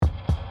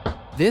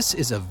This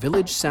is a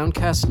Village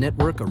Soundcast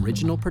Network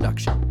original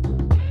production.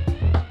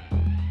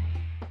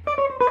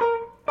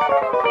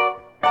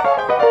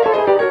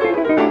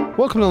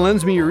 Welcome to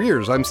Lends Me Your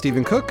Ears. I'm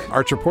Stephen Cook,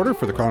 arts reporter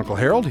for the Chronicle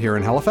Herald here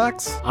in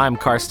Halifax. I'm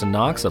Karsten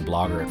Knox, a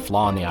blogger at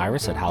Flaw in the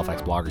Iris at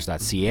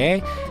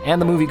halifaxbloggers.ca,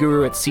 and the movie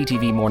guru at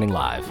CTV Morning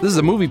Live. This is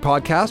a movie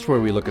podcast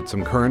where we look at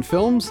some current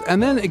films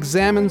and then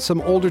examine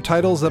some older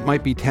titles that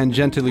might be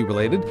tangentially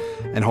related,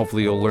 and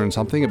hopefully you'll learn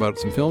something about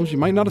some films you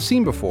might not have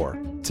seen before.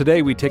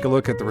 Today we take a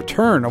look at the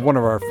return of one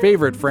of our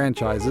favorite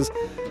franchises.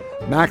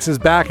 Max is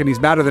back and he's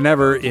madder than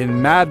ever in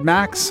Mad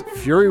Max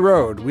Fury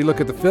Road. We look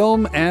at the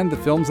film and the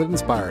films that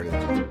inspired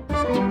it.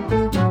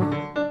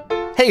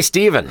 Hey,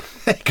 Stephen.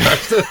 Hey,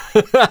 Karsten.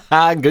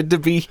 Good to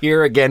be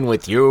here again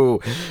with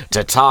you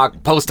to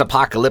talk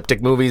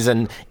post-apocalyptic movies,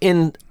 and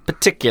in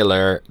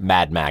particular,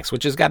 Mad Max,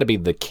 which has got to be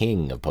the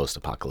king of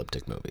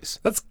post-apocalyptic movies.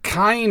 That's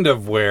kind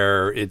of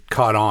where it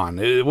caught on.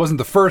 It wasn't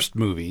the first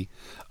movie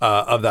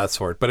of that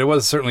sort, but it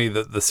was certainly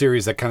the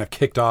series that kind of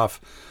kicked off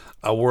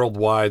a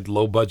worldwide,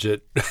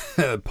 low-budget,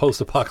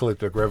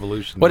 post-apocalyptic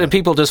revolution. What did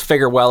people just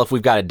figure, well, if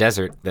we've got a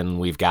desert, then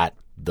we've got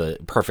the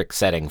perfect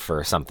setting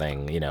for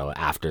something, you know,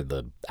 after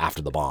the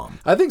bomb.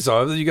 I think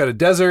so. You got a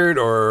desert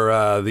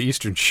or the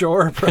Eastern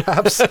Shore,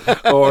 perhaps,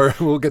 or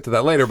we'll get to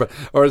that later.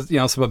 Or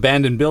some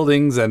abandoned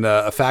buildings and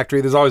a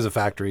factory. There's always a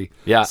factory,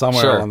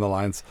 somewhere along the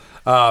lines.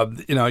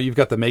 You've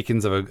got the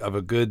makings of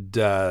a good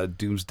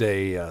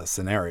doomsday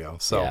scenario.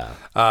 So,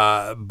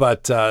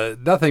 but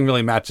nothing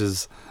really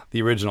matches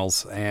the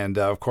originals. And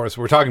of course,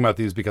 we're talking about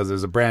these because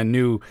there's a brand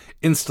new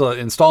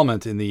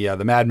installment in the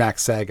Mad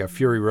Max saga,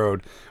 Fury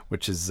Road,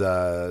 which is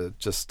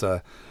just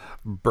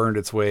burned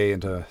its way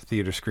into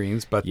theater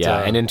screens. But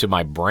and into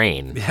my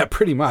brain. Yeah,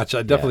 pretty much.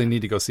 I definitely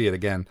need to go see it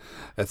again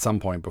at some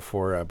point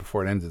before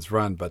it ends its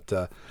run. But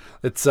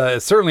it's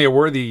certainly a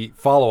worthy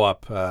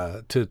follow-up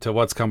to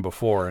what's come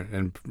before,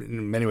 and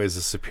in many ways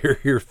a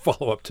superior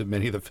follow-up to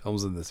many of the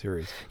films in the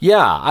series.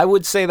 Yeah, I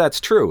would say that's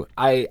true.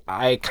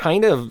 I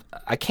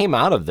came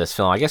out of this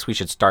film. I guess we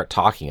should start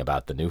talking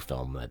about the new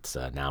film that's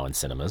now in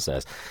cinemas,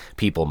 as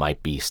people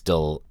might be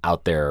still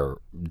out there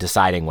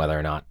deciding whether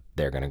or not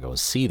they're going to go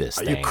see this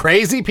thing. Are you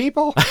crazy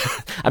people?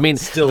 I mean,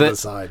 still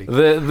deciding.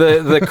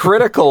 The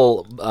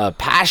critical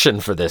passion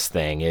for this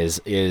thing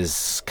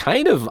is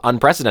kind of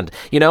unprecedented,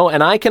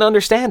 and I can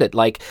understand it.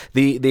 Like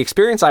the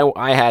experience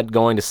I had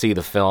going to see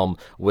the film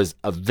was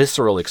a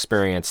visceral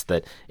experience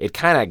that it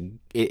kind of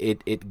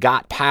it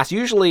got past.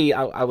 Usually,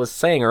 I was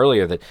saying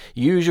earlier that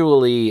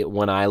usually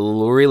when I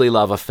really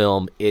love a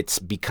film, it's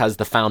because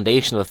the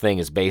foundation of the thing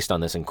is based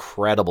on this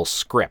incredible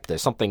script.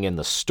 There's something in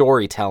the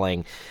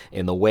storytelling,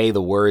 in the way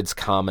the words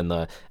come, and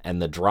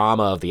the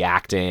drama of the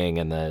acting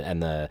and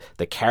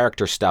the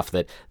character stuff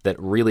that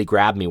really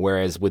grabbed me.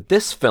 Whereas with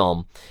this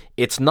film,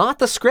 it's not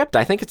the script.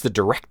 I think it's the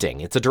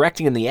directing. It's the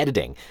directing and the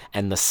editing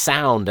and the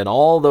sound and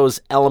all those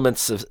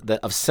elements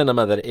of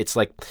cinema that it's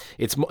like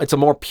it's a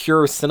more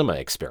pure cinema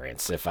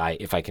experience. If I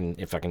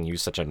can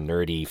use such a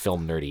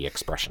film nerdy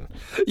expression.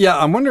 Yeah,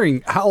 I'm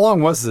wondering how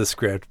long was this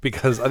script,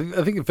 because I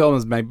think the film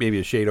is maybe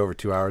a shade over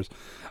 2 hours.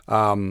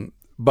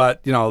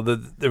 But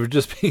there would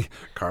just be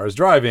cars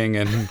driving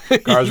and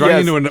cars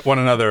running into one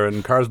another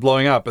and cars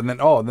blowing up, and then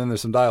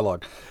there's some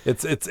dialogue.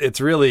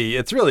 It's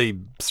really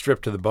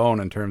stripped to the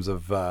bone in terms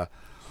of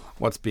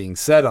what's being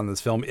said on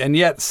this film, and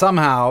yet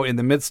somehow in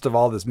the midst of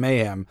all this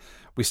mayhem,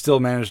 we still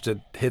managed to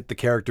hit the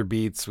character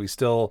beats. We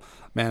still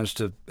managed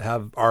to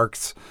have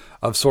arcs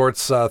of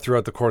sorts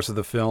throughout the course of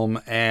the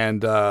film,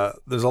 and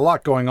there's a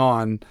lot going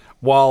on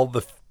while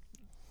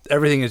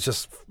everything is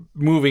just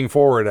moving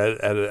forward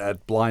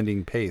at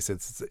blinding pace.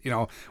 It's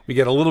we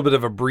get a little bit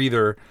of a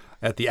breather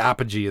at the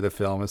apogee of the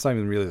film. It's not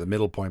even really the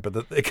middle point,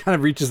 but it kind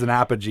of reaches an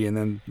apogee and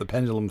then the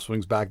pendulum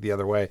swings back the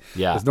other way.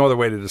 Yeah. There's no other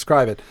way to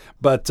describe it.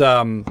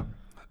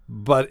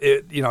 But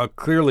it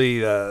clearly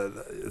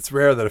it's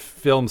rare that a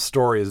film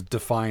story is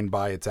defined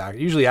by its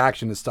action. Usually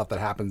action is stuff that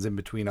happens in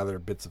between other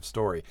bits of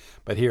story,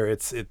 but here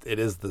it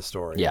is the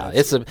story. Yeah,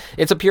 it's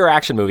a pure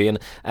action movie,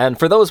 and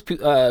for those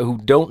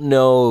who don't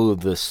know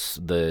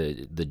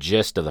the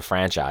gist of the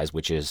franchise,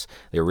 which is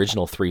the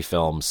original 3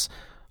 films.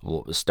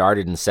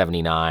 Started in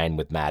 1979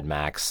 with Mad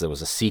Max. There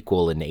was a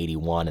sequel in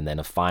 1981, and then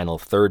a final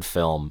third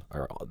film,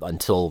 or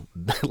until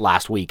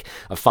last week,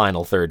 a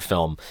final third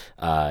film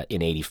in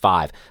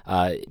 1985.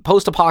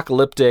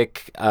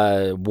 Post-apocalyptic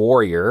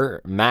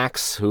warrior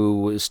Max,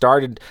 who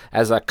started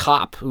as a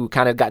cop who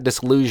kind of got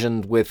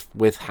disillusioned with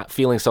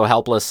feeling so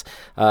helpless.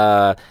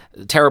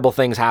 Terrible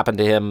things happened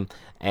to him.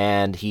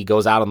 And he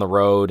goes out on the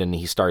road and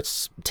he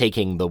starts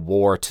taking the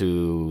war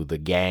to the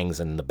gangs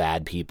and the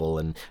bad people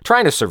and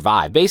trying to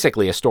survive.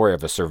 Basically a story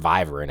of a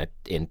survivor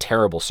in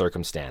terrible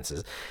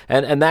circumstances.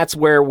 And that's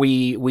where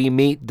we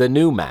meet the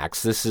new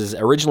Max. This is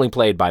originally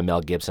played by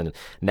Mel Gibson.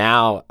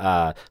 Now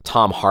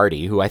Tom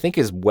Hardy, who I think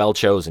is well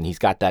chosen. He's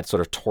got that sort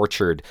of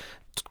tortured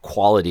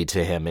quality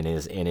to him in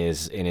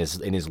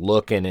his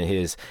look and in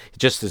his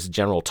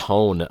general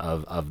tone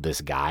of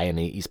this guy, and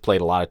he's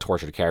played a lot of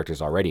tortured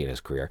characters already in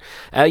his career.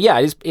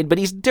 But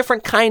he's a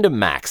different kind of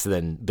Max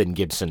than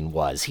Gibson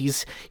was.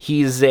 He's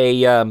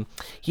a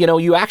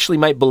you actually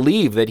might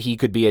believe that he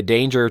could be a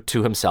danger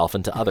to himself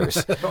and to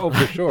others. Oh,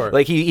 for sure.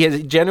 Like he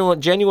has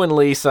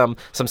genuinely some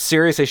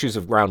serious issues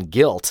around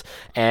guilt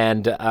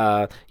and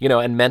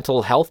and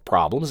mental health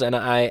problems, and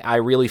I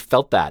really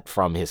felt that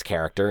from his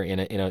character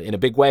in a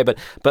big way.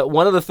 But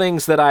one of the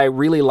things that I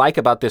really like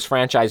about this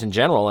franchise in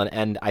general,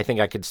 and I think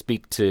I could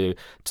speak to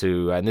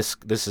and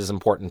this is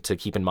important to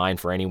keep in mind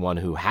for anyone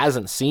who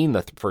hasn't seen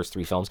the first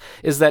three films,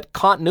 is that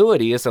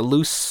continuity is a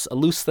loose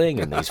thing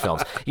in these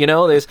films.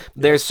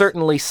 There's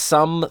certainly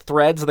some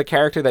threads of the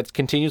character that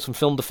continues from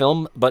film to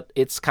film, but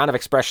it's kind of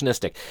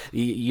expressionistic.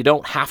 You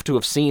don't have to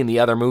have seen the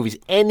other movies,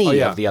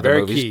 of the other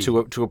movies,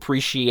 to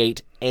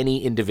appreciate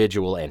any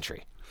individual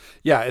entry.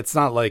 Yeah, it's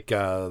not like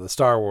the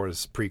Star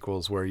Wars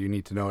prequels where you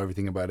need to know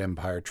everything about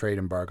Empire trade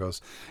embargoes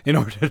in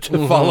order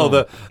to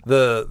follow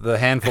the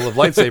handful of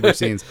lightsaber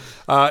scenes.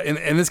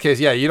 In this case,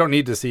 you don't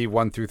need to see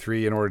 1 through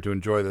 3 in order to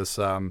enjoy this.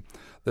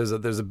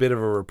 There's a bit of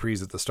a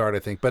reprise at the start, I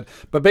think, but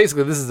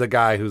basically this is a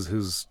guy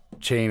whose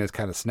chain is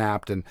kind of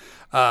snapped, and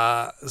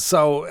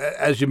so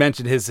as you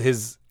mentioned,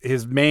 his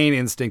main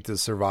instinct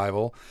is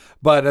survival,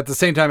 but at the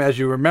same time, as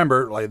you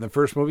remember, like in the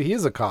first movie, he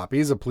is a cop,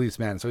 he's a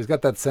policeman, so he's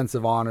got that sense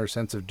of honor,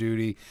 sense of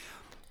duty,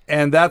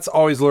 and that's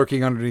always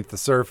lurking underneath the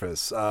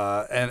surface.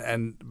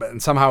 And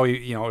somehow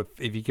if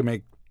he can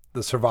make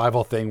the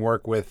survival thing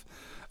work with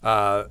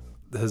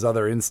his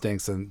other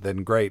instincts,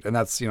 then great. And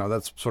that's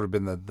sort of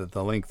been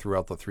the link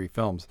throughout the three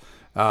films.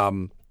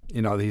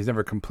 He's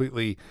never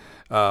completely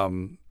out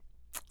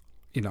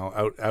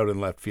in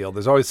left field.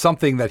 There's always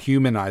something that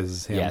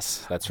humanizes him.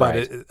 Yes, that's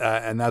right.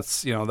 And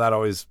that's that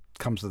always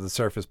comes to the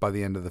surface by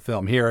the end of the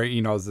film. Here,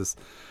 is this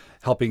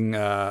helping.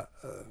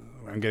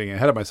 I'm getting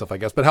ahead of myself, I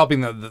guess, but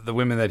helping the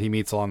women that he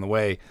meets along the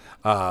way.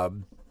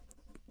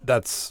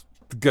 That's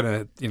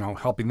gonna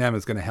helping them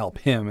is gonna help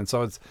him, and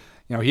so it's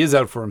he is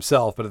out for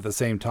himself, but at the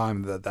same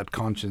time that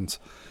conscience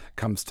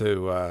comes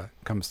to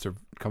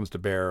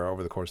bear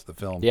over the course of the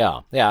film.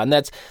 Yeah, and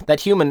that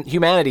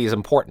humanity is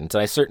important.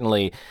 And I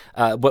certainly,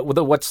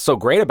 what's so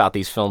great about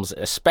these films,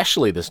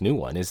 especially this new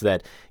one, is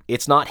that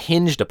it's not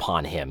hinged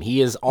upon him.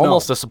 He is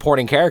almost a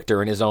supporting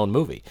character in his own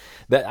movie.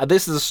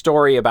 This is a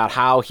story about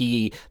how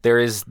there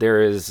is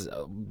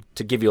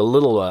to give you a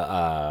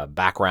little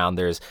background.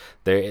 There's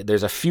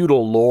a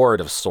feudal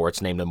lord of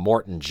sorts named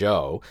Immortan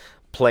Joe,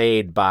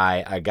 played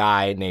by a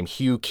guy named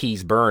Hugh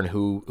Keys-Byrne,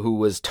 who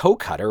was Toe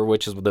Cutter,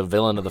 which is the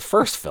villain of the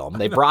first film.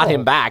 They brought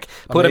him back,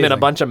 put him in a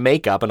bunch of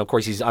makeup, and of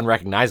course he's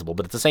unrecognizable,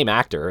 but it's the same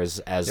actor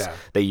as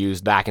they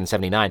used back in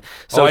 79.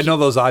 So I know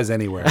those eyes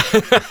anywhere.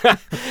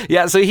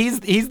 Yeah, so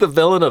he's the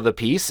villain of the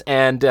piece,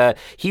 and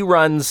he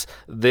runs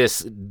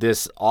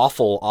this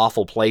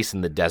awful place in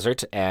the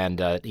desert,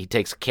 and he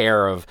takes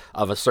care of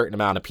a certain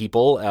amount of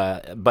people,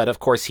 but of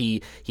course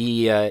he's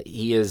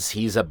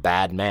a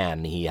bad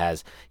man. He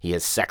has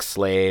sex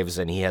slaves,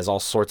 and he has all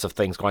sorts of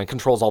things going.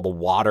 Controls all the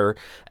water,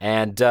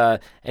 and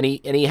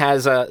he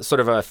has a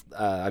sort of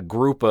a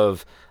group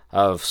of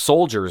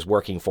soldiers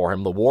working for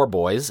him, the War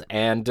Boys,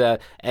 and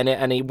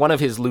one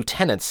of his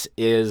lieutenants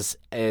is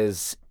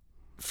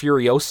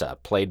Furiosa,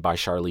 played by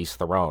Charlize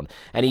Theron,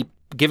 and he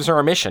gives her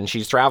a mission.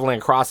 She's traveling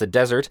across a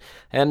desert,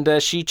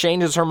 and she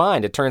changes her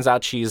mind. It turns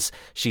out she's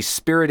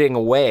spiriting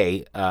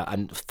away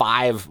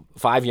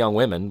five young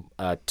women,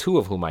 two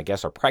of whom I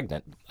guess are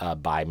pregnant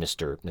by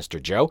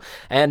Mr. Joe,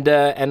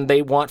 and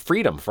they want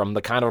freedom from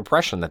the kind of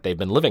oppression that they've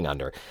been living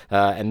under.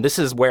 And this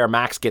is where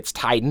Max gets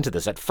tied into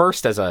this. At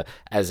first, as a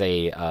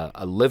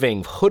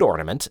living hood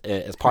ornament,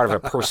 as part of a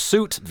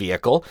pursuit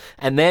vehicle,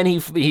 and then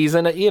he's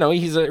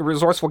a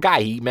resourceful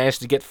guy. He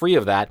managed to get free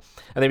of that,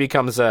 and then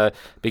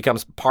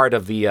becomes part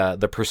of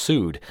the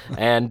pursued.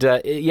 And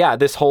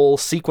this whole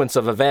sequence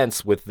of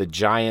events with the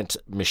giant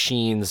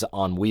machines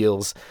on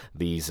wheels,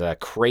 these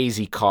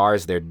crazy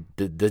cars, the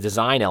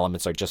design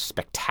elements are just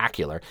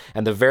spectacular,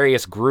 and the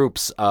various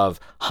groups of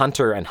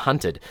hunter and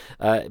hunted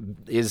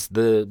is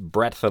the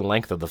breadth and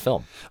length of the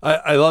film.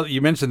 I love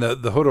you mentioned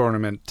the hood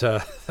ornament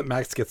that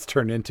Max gets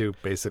turned into.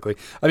 Basically,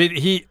 I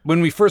mean,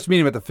 when we first meet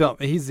him at the film,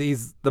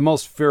 he's the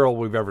most feral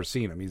we've ever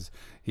seen him.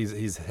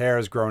 His hair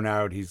has grown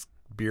out. He's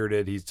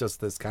bearded. He's just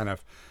this kind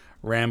of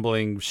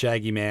rambling,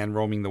 shaggy man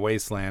roaming the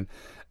wasteland,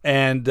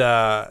 and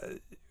in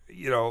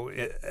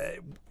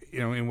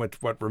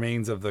what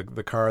remains of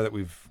the car that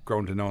we've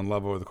grown to know and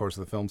love over the course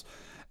of the films.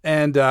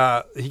 And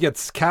he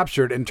gets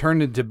captured and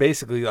turned into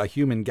basically a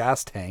human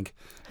gas tank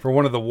for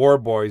one of the War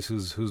Boys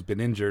who's been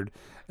injured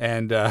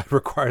and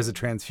requires a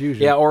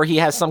transfusion. Yeah, or he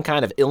has some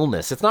kind of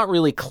illness. It's not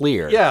really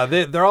clear. Yeah,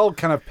 they're all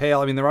kind of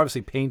pale. I mean, they're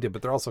obviously painted,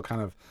 but they're also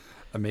kind of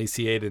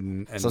emaciated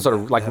and some sort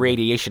of like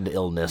radiation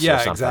illness. Yeah, or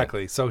something.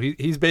 exactly. So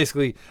he's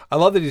basically. I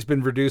love that he's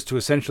been reduced to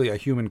essentially a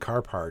human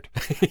car part.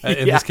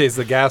 In this case,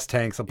 the gas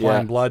tank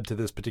supplying blood to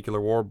this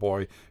particular war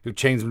boy, who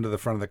chains him to the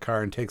front of the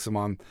car and takes him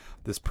on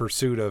this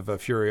pursuit of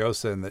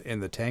Furiosa in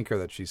the tanker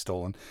that she's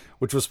stolen,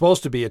 which was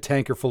supposed to be a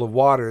tanker full of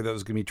water that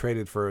was going to be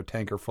traded for a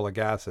tanker full of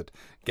gas at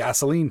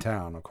Gasoline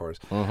Town, of course.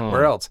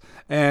 Where else?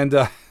 And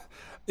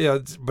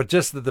but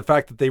just the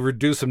fact that they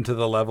reduce him to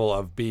the level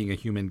of being a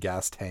human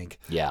gas tank.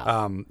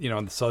 Yeah.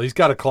 So he's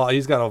got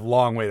a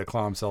long way to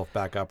claw himself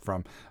back up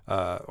from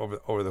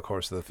over the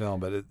course of the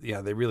film. But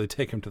they really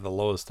take him to the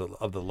lowest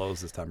of the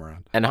lows this time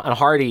around. And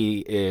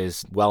Hardy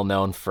is well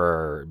known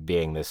for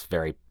being this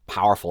very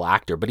powerful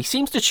actor, but he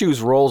seems to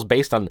choose roles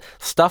based on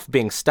stuff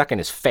being stuck in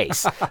his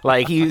face.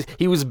 Like he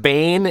was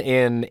Bane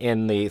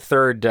in the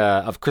third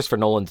of Christopher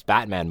Nolan's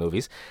Batman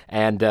movies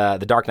and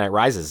The Dark Knight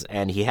Rises,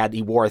 and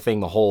he wore a thing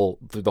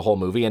through the whole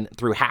movie, and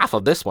through half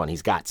of this one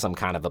he's got some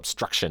kind of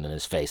obstruction in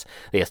his face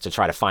that he has to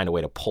try to find a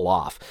way to pull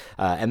off,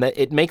 and that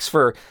it makes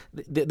for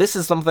this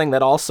is something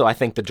that also I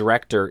think the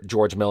director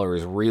George Miller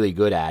is really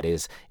good at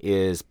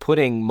is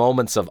putting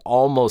moments of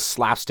almost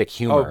slapstick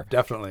humor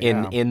definitely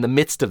in the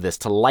midst of this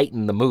to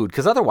lighten the mood,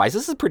 because otherwise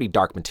this is pretty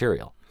dark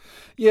material.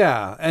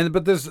 Yeah,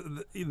 but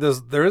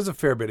there is a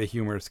fair bit of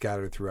humor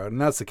scattered throughout, and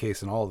that's the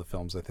case in all of the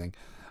films, I think.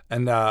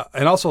 And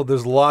also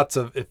there's lots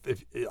of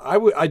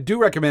I do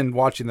recommend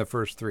watching the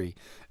first three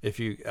if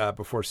you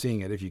before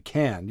seeing it if you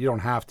can. You don't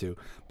have to,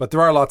 but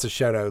there are lots of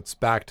shout outs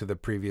back to the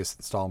previous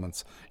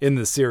installments in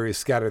the series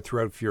scattered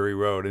throughout Fury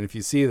Road. And if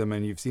you see them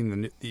and you've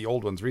seen the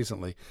old ones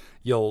recently,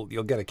 you'll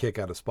get a kick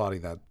out of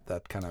spotting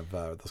that kind of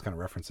those kind of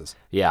references.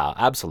 Yeah,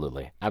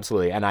 absolutely.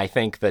 And I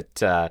think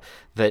that as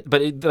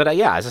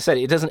I said,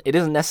 it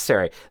isn't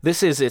necessary.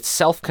 This is it's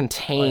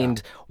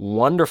self-contained,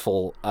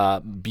 wonderful,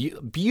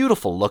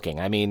 beautiful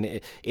looking. I mean,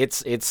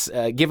 it's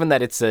given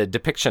that it's a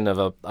depiction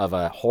of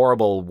a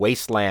horrible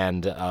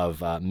wasteland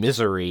of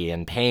misery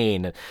and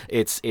pain.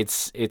 It's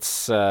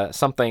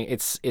something.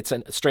 It's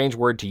a strange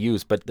word to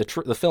use, but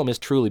the film is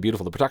truly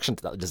beautiful. The production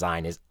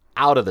design is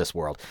out of this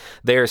world.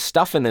 There's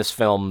stuff in this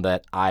film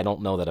that I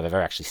don't know that I've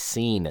ever actually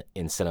seen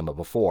in cinema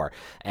before,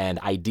 and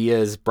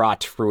ideas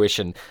brought to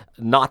fruition,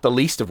 not the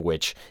least of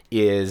which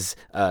is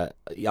a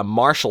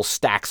Marshall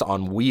stacks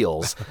on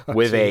wheels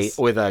with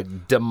a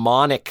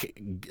demonic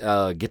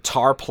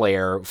guitar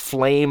player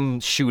flame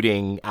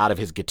shooting out of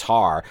his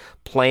guitar,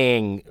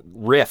 playing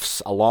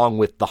riffs along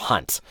with the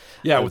Hunt.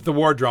 Yeah, with the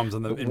war drums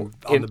on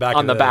the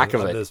back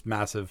of this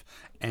massive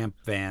amp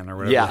van or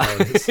whatever. Yeah,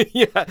 it is.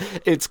 yeah,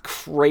 it's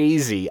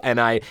crazy. And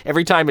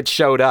every time it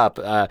showed up,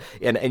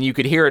 and you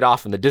could hear it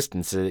off in the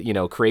distance,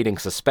 creating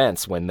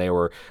suspense when they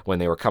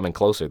were coming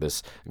closer.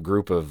 This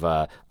group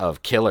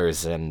of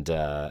killers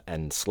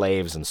and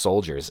slaves and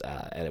soldiers,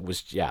 and it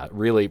was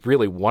really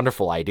really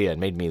wonderful idea. It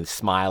made me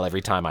smile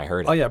every time I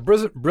heard it. Oh yeah,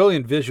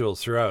 brilliant visuals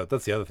throughout.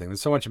 That's the other thing.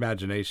 There's so much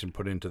imagination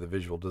put into the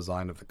visual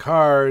design of the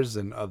cars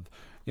and of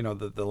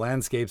the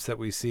landscapes that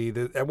we see.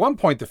 At one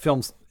point, the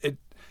film's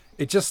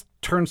it just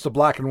turns to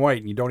black and white,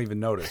 and you don't even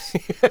notice.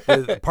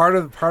 part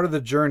of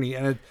the journey,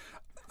 and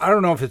I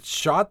don't know if it's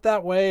shot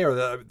that way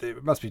or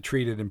it must be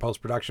treated in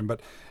post production, but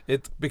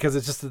it's because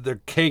it's just that they're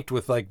caked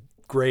with like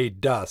gray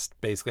dust.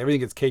 Basically,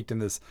 everything gets caked in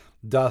this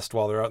dust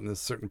while they're out in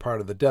this certain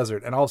part of the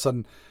desert, and all of a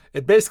sudden,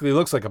 it basically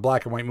looks like a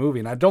black and white movie.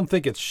 And I don't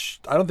think it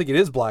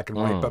is black and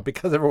white, but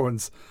because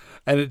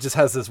and it just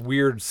has this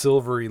weird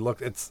silvery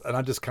look. And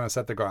I just kind of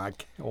sat there going,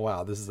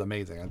 "Wow, this is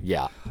amazing." And,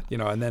 yeah,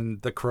 and then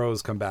the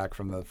crows come back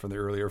from the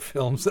earlier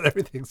films and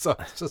everything. So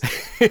it's just,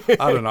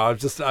 I don't know,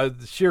 it's just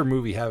sheer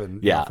movie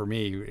heaven. For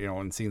me,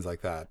 in scenes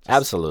like that.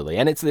 Absolutely,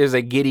 and there's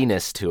a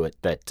giddiness to it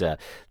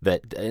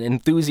that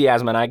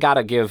enthusiasm, and I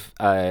gotta give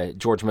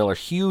George Miller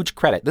huge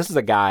credit. This is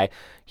a guy.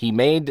 He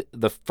made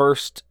the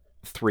first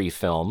 3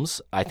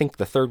 films. I think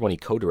the third one he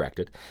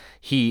co-directed.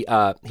 He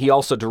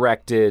also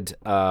directed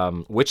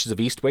Witches of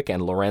Eastwick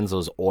and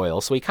Lorenzo's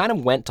Oil. So he kind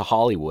of went to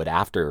Hollywood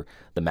after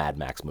the Mad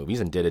Max movies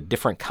and did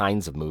different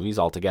kinds of movies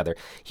altogether.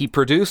 He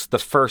produced the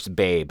first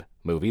Babe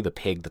movie, the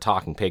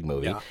talking pig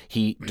movie. Yeah.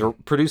 He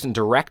produced and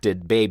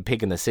directed Babe,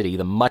 Pig in the City,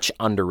 the much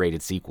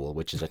underrated sequel,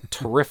 which is a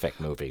terrific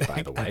movie,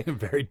 by the way.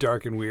 Very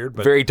dark and weird,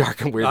 but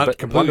completely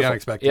wonderful.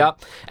 Unexpected. Yeah,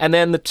 and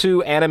then the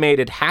 2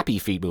 animated Happy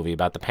Feet movie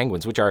about the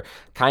penguins, which are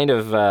kind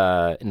of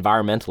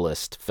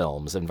environmentalist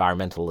films,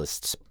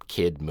 environmentalist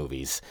kid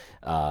movies,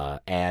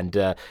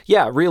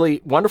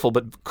 really wonderful,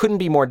 but couldn't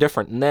be more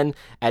different. And then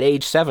at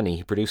age 70,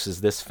 he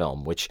produces this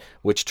film, which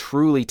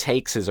truly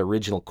takes his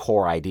original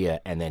core idea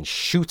and then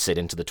shoots it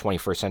into the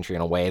 21st century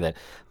in a way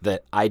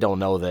that I don't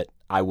know that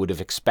I would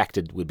have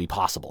expected would be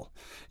possible.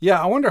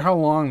 Yeah, I wonder how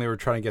long they were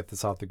trying to get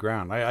this off the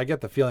ground. I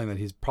get the feeling that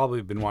he's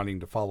probably been wanting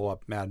to follow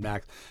up Mad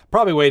Max,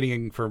 probably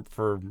waiting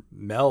for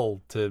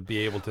Mel to be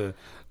able to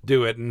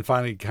do it, and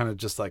finally kind of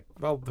just like,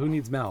 well, who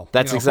needs Mel?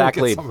 That's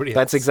exactly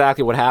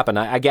what happened.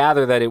 I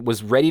gather that it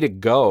was ready to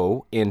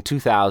go in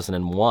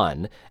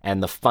 2001,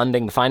 and the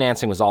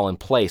financing was all in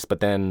place,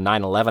 but then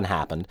 9/11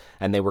 happened,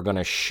 and they were going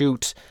to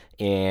shoot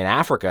in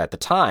Africa at the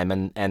time,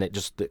 and it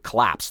just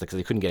collapsed because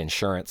they couldn't get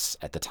insurance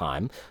at the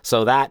time.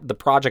 So that the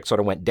project sort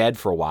of went dead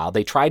for a while.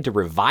 They tried to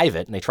revive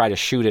it, and they tried to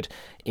shoot it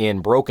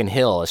in Broken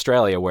Hill,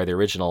 Australia, where the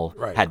original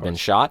had been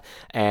shot.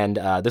 And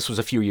this was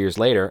a few years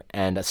later,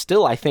 and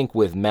still, I think,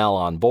 with Mel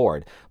on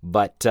board.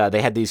 But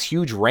they had these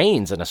huge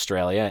rains in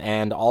Australia,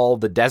 and all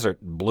the desert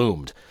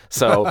bloomed.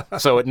 So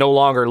it no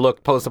longer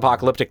looked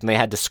post-apocalyptic, and they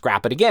had to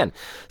scrap it again.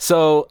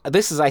 So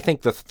this is, I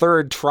think, the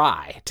third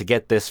try to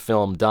get this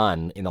film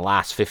done in the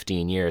last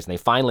 15 years, and they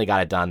finally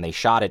got it done. They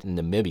shot it in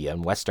Namibia,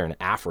 in Western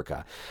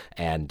Africa.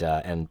 And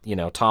you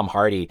know, Tom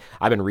Hardy,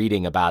 I've been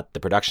reading about the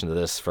production of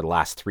this for the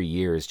last 3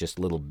 years, just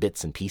little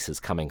bits and pieces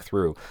coming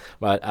through.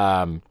 But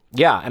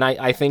yeah, and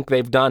I think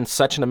they've done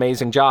such an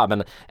amazing job.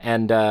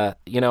 And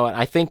you know,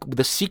 I think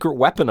the secret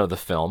weapon of the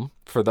film,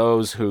 for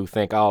those who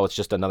think, oh, it's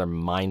just another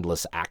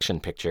mindless action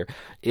picture,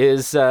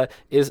 is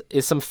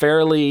some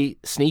fairly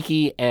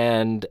sneaky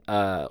and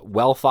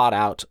well thought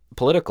out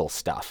political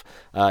stuff.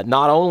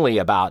 Not only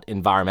about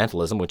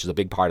environmentalism, which is a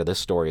big part of this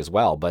story as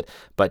well, but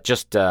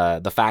just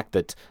the fact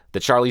that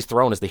Charlize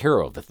Theron is the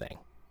hero of the thing.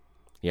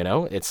 You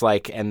know, it's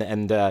like,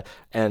 and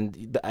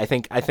I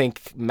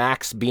think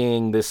Max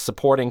being this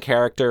supporting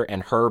character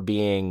and her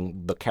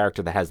being the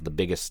character that has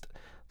the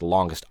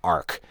longest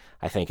arc,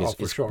 I think is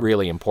sure.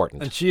 really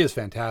important. And she is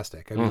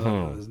fantastic. I mean,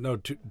 there's no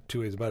two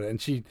ways about it.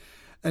 And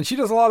she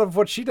does a lot of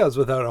what she does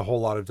without a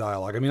whole lot of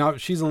dialogue. I mean,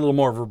 she's a little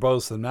more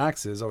verbose than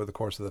Max is over the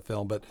course of the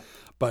film,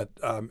 but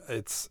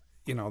it's,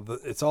 you know,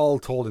 it's all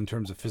told in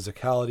terms of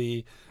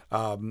physicality.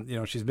 You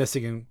know, she's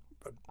missing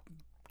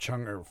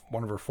chunk or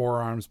one of her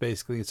forearms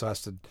basically, so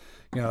has to,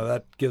 you know,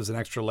 that gives an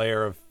extra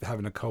layer of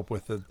having to cope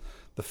with the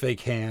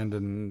fake hand,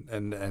 and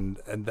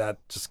that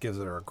just gives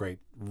her a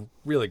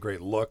really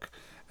great look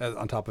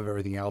on top of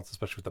everything else,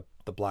 especially with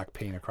the black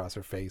paint across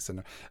her face.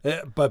 And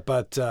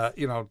but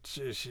you know,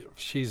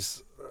 she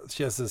has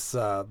this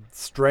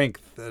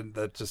strength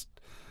that just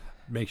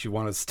makes you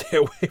want to stay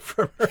away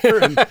from her.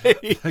 And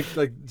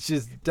like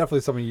she's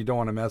definitely something you don't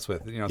want to mess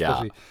with. You know,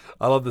 especially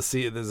I love the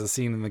scene. There's a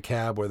scene in the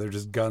cab where there's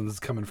just guns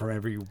coming from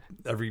every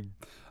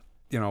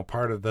you know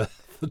part of the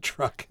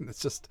truck, and it's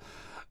just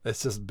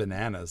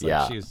bananas.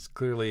 Like she's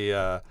clearly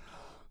a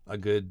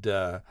good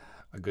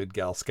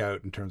gal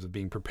scout in terms of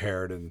being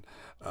prepared, and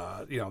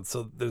you know,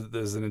 so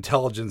there's an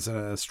intelligence and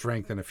a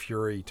strength and a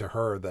fury to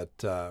her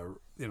that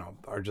you know,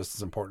 are just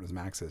as important as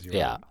Max is.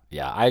 Yeah,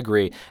 I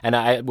agree.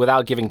 And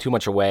without giving too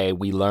much away,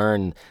 we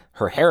learn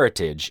her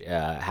heritage,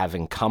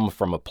 having come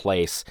from a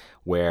place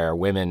where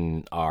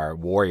women are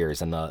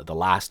warriors, and the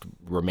last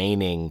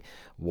remaining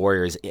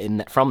warriors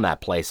from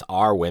that place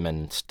are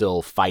women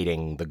still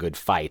fighting the good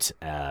fight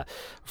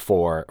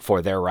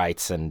for their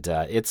rights. And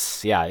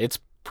it's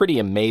pretty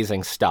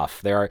amazing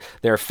stuff. There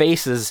are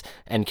faces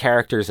and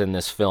characters in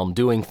this film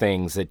doing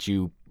things that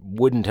you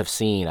wouldn't have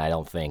seen, I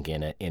don't think,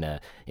 in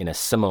a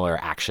similar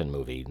action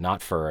movie.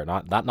 Not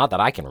that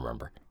I can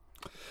remember.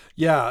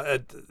 Yeah,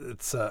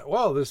 it's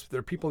well, there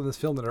are people in this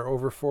film that are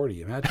over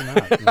 40. Imagine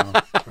that. You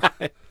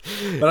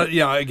know? But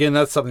you know, again,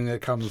 that's something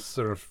that comes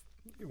sort of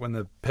when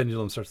the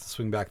pendulum starts to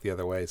swing back the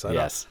other way. So I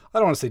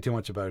don't want to say too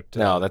much about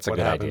no, that's a good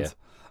idea.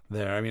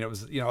 There, I mean, it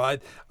was, you know, I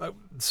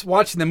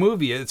watching the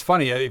movie. It's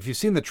funny if you've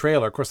seen the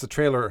trailer. Of course, the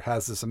trailer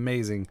has this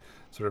amazing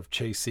sort of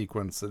chase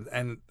sequence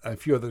and a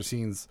few other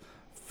scenes,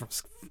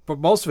 but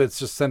most of it's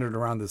just centered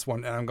around this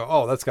one. And I'm going,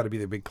 oh, that's got to be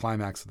the big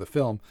climax of the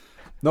film.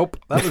 Nope,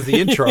 that was the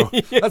intro.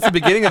 That's the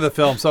beginning of the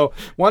film. So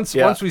once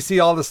we see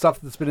all the stuff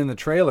that's been in the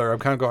trailer, I'm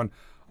kind of going,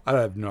 I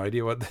have no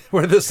idea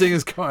where this thing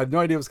is going. I have no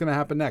idea what's going to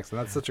happen next, and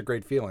that's such a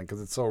great feeling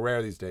because it's so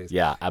rare these days.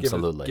 Yeah,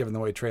 absolutely. Given the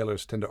way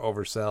trailers tend to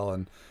oversell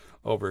and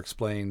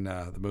over-explain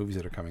the movies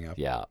that are coming up.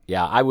 Yeah.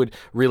 I would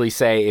really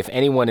say if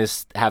anyone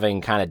is having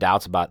kind of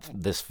doubts about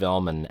this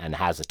film and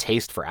has a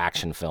taste for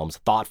action films,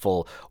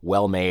 thoughtful,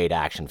 well-made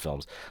action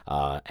films,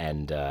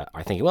 and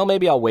are thinking, well,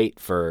 maybe I'll wait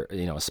for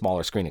a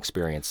smaller screen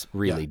experience.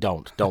 Really,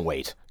 don't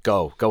wait.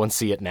 Go and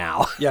see it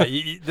now. Yeah,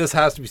 this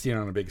has to be seen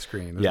on a big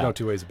screen. There's no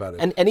two ways about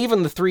it. And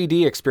even the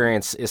 3D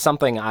experience is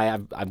something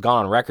I've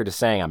gone on record as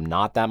saying I'm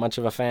not that much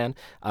of a fan.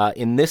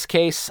 In this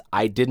case,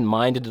 I didn't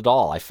mind it at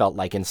all. I felt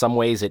like in some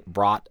ways it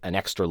brought an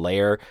extra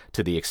layer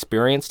to the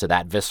experience, to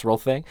that visceral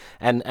thing.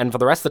 And for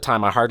the rest of the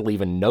time, I hardly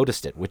even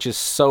noticed it, which is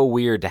so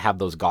weird to have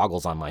those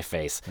goggles on my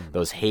face,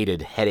 those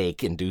hated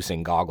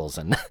headache-inducing goggles,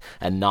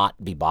 and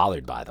not be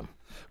bothered by them.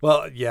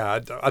 Well,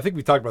 yeah, I think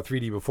we talked about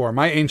 3D before.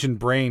 My ancient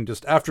brain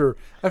just after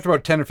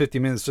about 10 or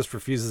 15 minutes just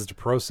refuses to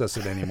process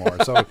it anymore.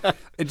 So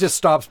it just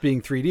stops being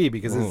 3D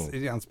because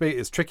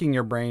it's tricking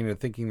your brain into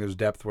thinking there's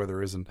depth where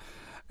there isn't.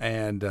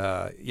 And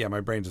my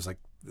brain just like,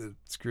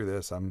 screw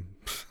this, I'm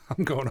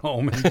going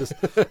home, and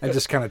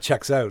just kind of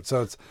checks out.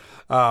 So it's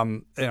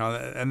and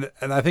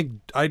I think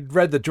I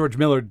read that George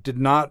Miller did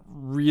not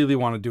really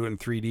want to do it in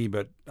 3D,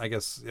 but I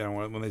guess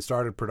when they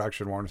started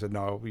production, Warner said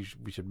no, we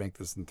should make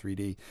this in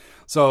 3D.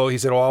 So he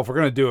said, well, if we're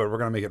going to do it, we're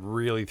going to make it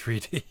really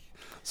 3D.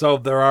 So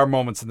there are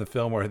moments in the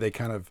film where they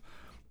kind of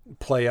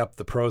play up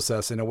the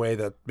process in a way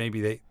that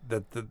maybe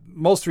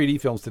most 3D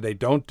films today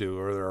don't do,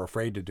 or they're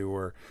afraid to do,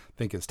 or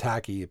think is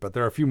tacky. But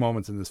there are a few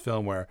moments in this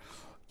film where,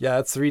 yeah,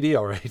 it's 3D,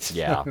 all right.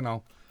 Yeah. You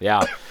know.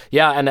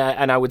 Yeah, and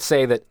I would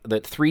say that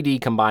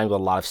 3D combined with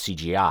a lot of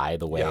CGI,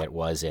 the way it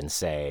was in,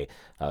 say,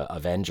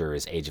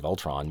 Avengers: Age of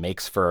Ultron,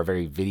 makes for a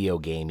very video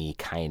gamey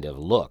kind of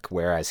look.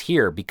 Whereas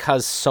here,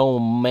 because so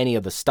many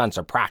of the stunts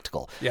are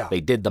practical, they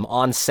did them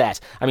on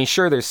set. I mean,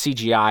 sure, there's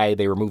CGI.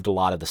 They removed a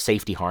lot of the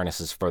safety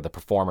harnesses for the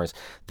performers.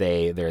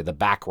 They're the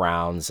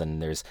backgrounds,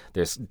 and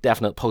there's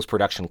definite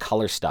post-production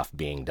color stuff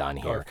being done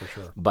here. Oh, for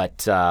sure.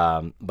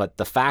 But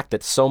the fact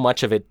that so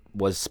much of it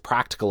was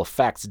practical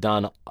effects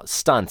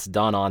stunts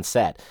done on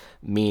set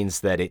means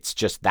that it's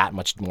just that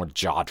much more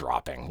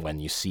jaw-dropping when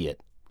you see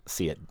it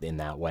in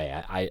that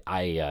way.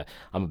 I'm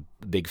a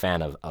big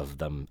fan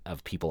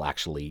of people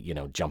actually,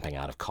 jumping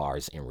out of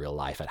cars in real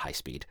life at high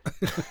speed.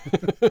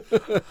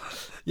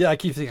 Yeah, I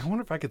keep thinking, I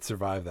wonder if I could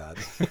survive that.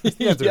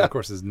 The answer, of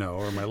course, is no,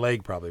 or my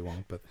leg probably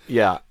won't. But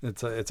yeah,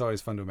 it's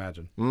always fun to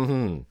imagine.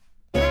 Mm-hmm.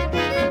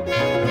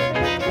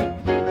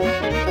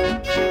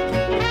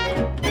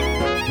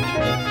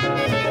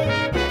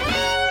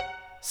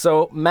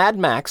 So Mad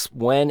Max,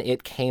 when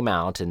it came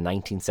out in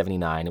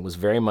 1979, it was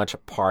very much a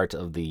part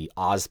of the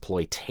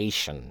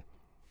Ozploitation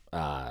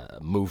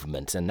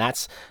movement, and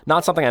that's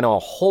not something I know a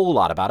whole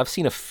lot about. I've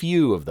seen a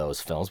few of those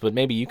films, but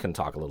maybe you can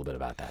talk a little bit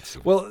about that,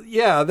 Stephen. Well,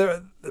 yeah,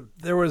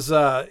 there was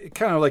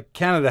kind of like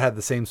Canada had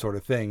the same sort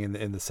of thing in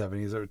the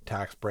 70s. There were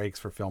tax breaks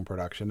for film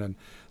production, and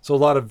so a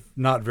lot of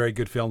not very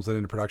good films went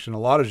into production, a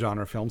lot of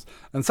genre films,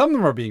 and some of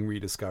them are being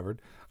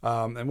rediscovered.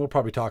 And we'll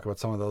probably talk about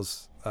some of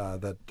those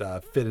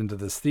that fit into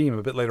this theme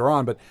a bit later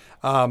on. But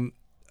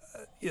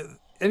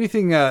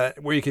anything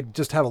where you could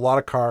just have a lot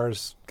of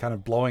cars kind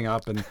of blowing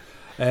up and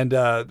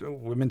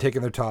women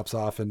taking their tops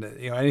off, and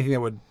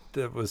anything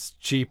that was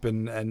cheap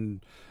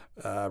and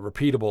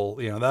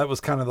repeatable, that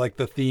was kind of like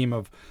the theme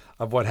of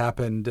what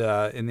happened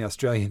in the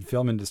Australian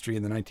film industry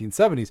in the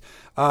 1970s.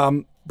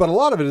 But a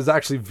lot of it is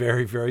actually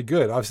very, very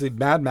good. Obviously,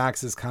 Mad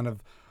Max is kind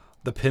of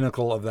the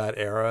pinnacle of that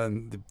era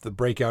and the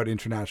breakout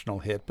international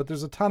hit. But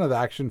there's a ton of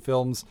action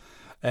films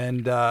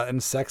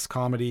and sex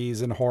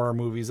comedies and horror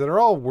movies that are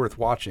all worth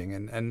watching.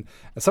 And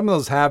some of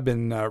those have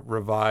been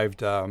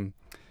revived in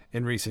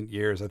recent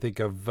years. I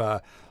think of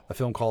a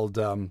film called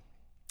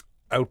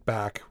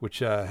Outback, which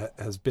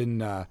has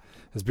been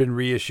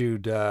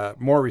reissued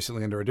more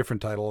recently under a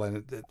different title,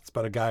 and it's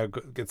about a guy who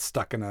gets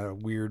stuck in a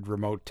weird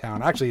remote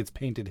town. Actually, it's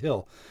Painted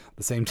Hill,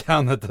 the same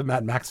town that the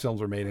Mad Max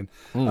films were made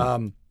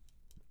in.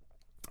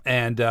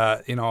 And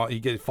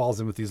he falls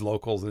in with these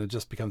locals, and it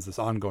just becomes this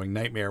ongoing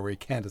nightmare where he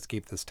can't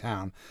escape this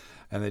town,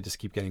 and they just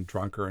keep getting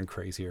drunker and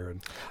crazier.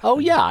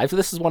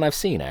 This is one I've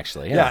seen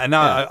actually. And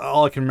now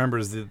all I can remember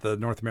is the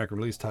North American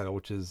release title,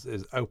 which is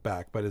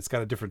Outback, but it's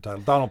got a different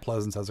title. Donald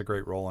Pleasance has a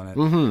great role in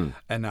it,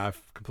 and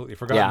I've completely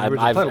forgotten the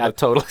original title. I've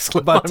totally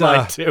slipped my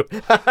mind too.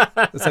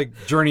 It's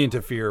like Journey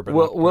into Fear, but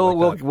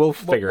we'll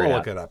figure it out. We'll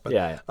look it up.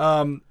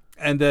 But,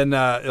 and then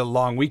a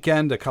long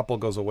weekend, a couple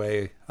goes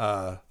away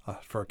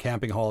for a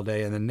camping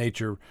holiday, and then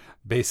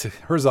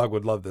Herzog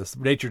would love this.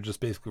 Nature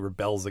just basically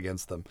rebels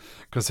against them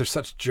because they're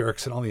such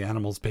jerks, and all the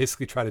animals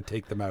basically try to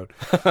take them out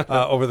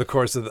over the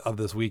course of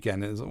this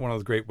weekend. It's one of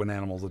those great When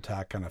Animals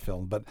Attack kind of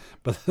films. But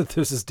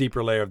there's this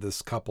deeper layer of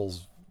this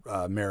couple's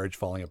marriage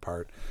falling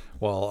apart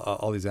while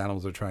all these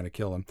animals are trying to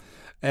kill him.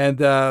 And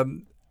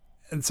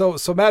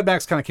so Mad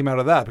Max kind of came out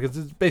of that because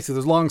it's basically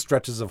there's long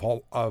stretches of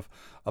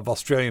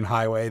Australian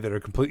highway that are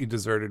completely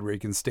deserted where you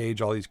can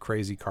stage all these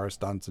crazy car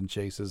stunts and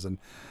chases and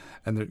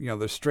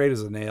they're straight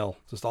as a nail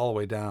just all the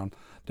way down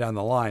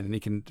the line, and he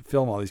can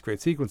film all these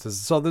great sequences.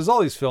 So there's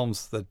all these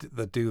films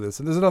that do this,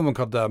 and there's another one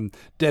called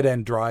Dead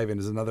End Drive-In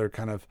is another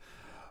kind of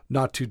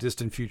not too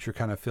distant future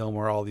kind of film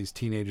where all these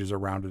teenagers are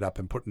rounded up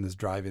and put in this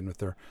drive-in with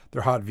their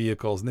hot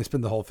vehicles, and they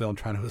spend the whole film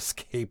trying to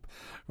escape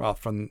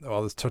from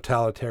this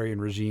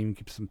totalitarian regime,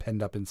 keeps them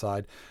penned up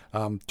inside.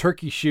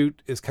 Turkey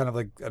Shoot is kind of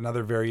like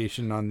another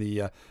variation on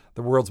the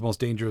world's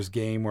most dangerous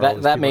game. Where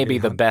that may be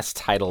the best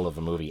title of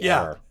a movie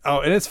ever.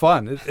 Oh, and it's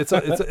fun. It's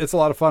a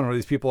lot of fun where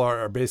these people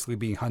are basically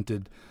being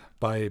hunted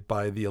by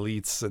the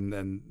elites,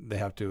 and they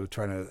have to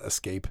try to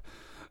escape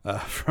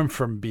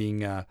from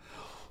being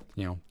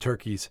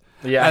turkeys,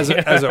 as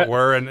it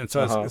were, and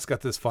so it's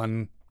got this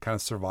fun kind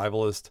of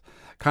survivalist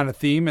kind of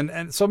theme,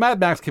 and so Mad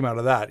Max came out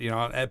of that,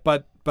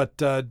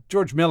 but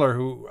George Miller,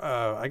 who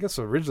I guess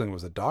originally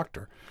was a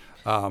doctor,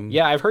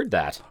 I've heard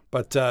that,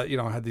 but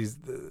had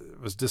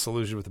was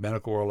disillusioned with the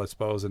medical world, I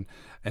suppose,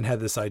 and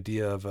had this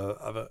idea of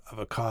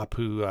a cop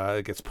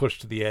who gets pushed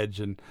to the edge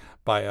and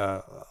by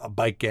a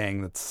bike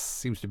gang that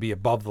seems to be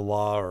above the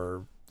law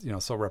or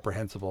so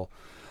reprehensible.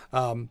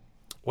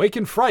 Wake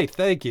and Fright,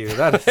 thank you.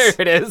 There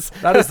it is.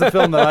 That is the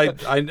film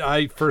that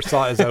I first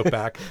saw as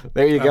Outback.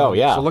 There you go.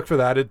 So look for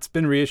that. It's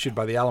been reissued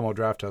by the Alamo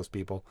Drafthouse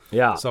people.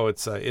 Yeah. So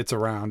it's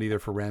around either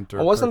for rent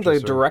or. Wasn't the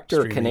purchase or director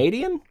streaming.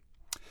 Canadian?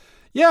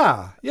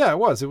 Yeah, it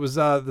was. It was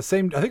the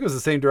same. I think it was the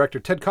same director,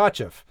 Ted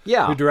Kotcheff.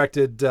 Yeah. Who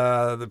directed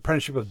The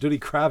Apprenticeship of Duddy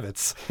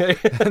Kravitz,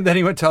 and then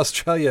he went to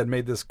Australia and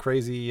made this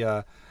crazy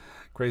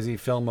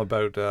film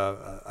about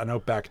an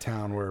outback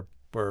town where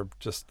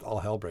just all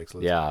hell breaks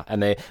loose. Yeah,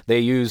 and they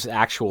use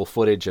actual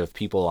footage of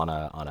people on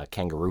a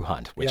kangaroo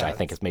hunt, which I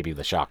think is maybe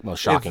the most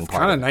shocking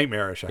part. It's kind of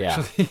nightmarish,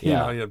 actually.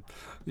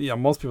 Yeah.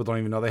 Most people don't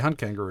even know they hunt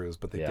kangaroos,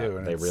 but they do.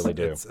 And they really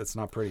do. It's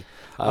not pretty.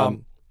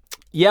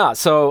 Yeah,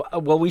 so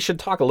we should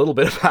talk a little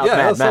bit about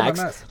Mad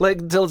Max.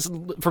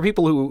 For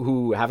people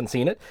who haven't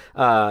seen it,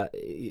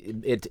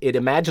 it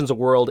imagines a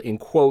world in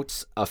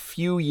quotes a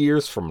few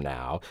years from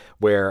now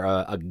where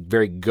a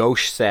very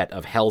gauche set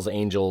of Hell's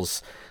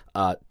Angels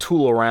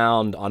tool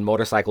around on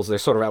motorcycles. They're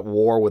sort of at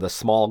war with a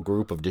small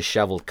group of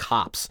disheveled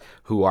cops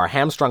who are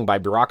hamstrung by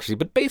bureaucracy,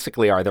 but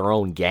basically are their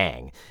own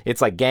gang. It's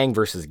like gang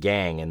versus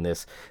gang in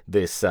this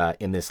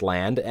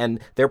land, and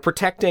they're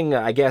protecting,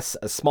 I guess,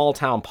 a small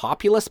town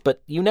populace.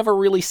 But you never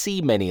really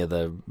see many of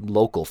the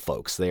local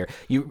folks there.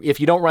 If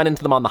you don't run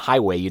into them on the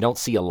highway, you don't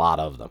see a lot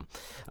of them.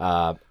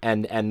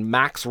 And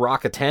Max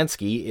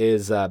Rockatansky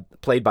is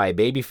played by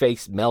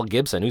babyface Mel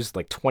Gibson, who's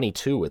like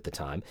 22 at the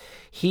time.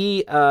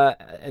 He's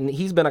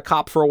been a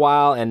cop for a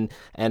while,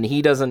 and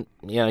he doesn't,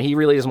 he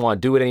really doesn't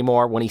want to do it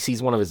anymore. When he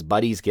sees one of his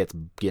buddies get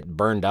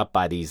burned up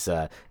by these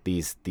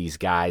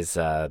guys,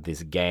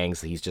 these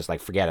gangs, he's just like,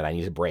 forget it, I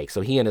need a break.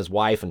 So he and his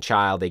wife and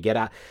child, they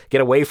get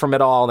away from it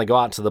all, and they go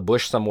out to the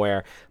bush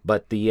somewhere.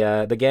 But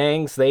the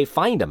gangs, they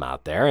find him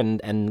out there,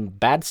 and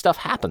bad stuff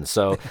happens.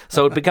 So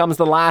it becomes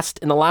in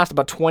the last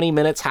about 20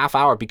 minutes, half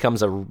hour, it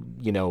becomes a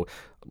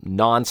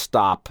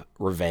non-stop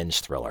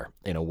revenge thriller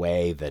in a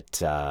way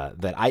that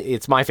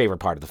it's my favorite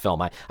part of the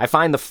film. I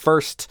find the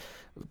first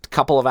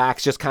couple of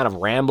acts just kind of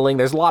rambling.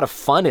 There's a lot of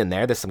fun in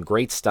there. There's some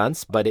great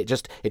stunts, but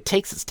it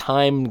takes its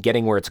time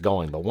getting where it's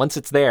going. But once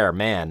it's there,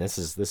 man, this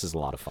is a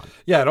lot of fun.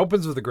 Yeah, it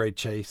opens with a great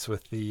chase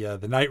with the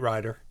Knight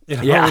Rider.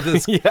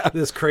 With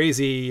this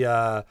crazy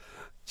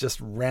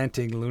just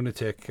ranting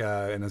lunatic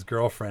and his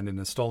girlfriend in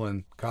a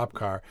stolen cop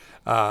car.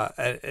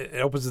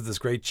 It opens with this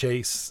great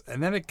chase,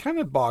 and then it kind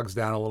of bogs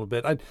down a little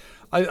bit.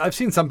 I've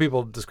seen some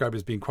people describe it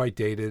as being quite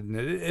dated, and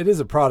it is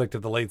a product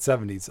of the late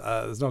 70s.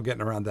 There's no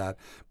getting around that.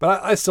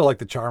 But I still like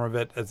the charm of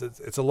it.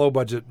 It's a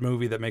low-budget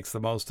movie that makes the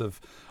most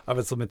of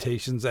its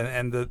limitations,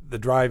 and the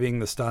driving,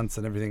 the stunts,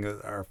 and everything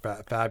are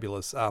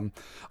fabulous. I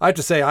have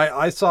to say,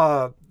 I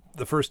saw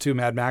the first two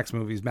Mad Max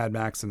movies, Mad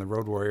Max and the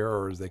Road Warrior,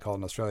 or as they call it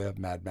in Australia,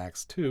 Mad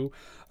Max 2,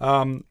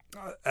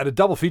 at a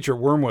double feature at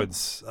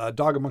Wormwood's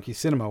Dog and Monkey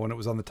Cinema when it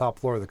was on the top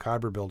floor of the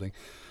Khyber building.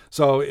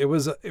 So it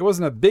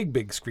wasn't a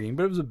big screen,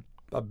 but it was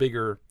a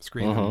bigger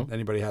screen than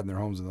anybody had in their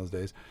homes in those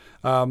days.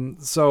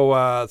 So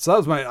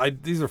that was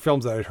these are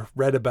films that I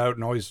read about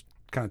and always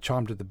kind of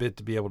chomped at the bit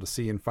to be able to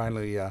see, and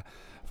finally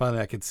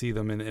I could see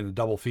them in a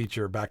double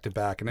feature back to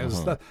back, and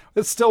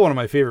it's still one of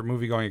my favorite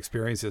movie going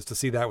experiences to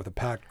see that with a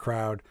packed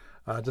crowd.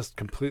 Just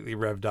completely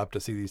revved up to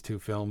see these two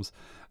films,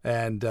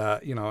 and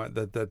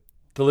that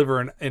deliver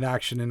in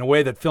action in a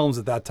way that films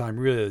at that time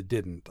really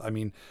didn't. I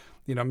mean,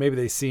 maybe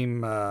they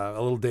seem a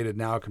little dated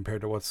now compared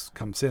to what's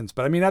come since,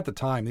 but I mean, at the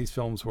time, these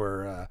films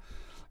were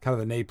kind of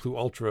the ne plus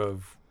ultra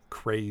of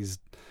crazed,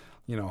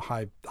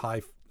 high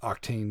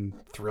octane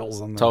thrills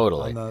on the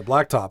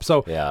blacktop.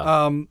 So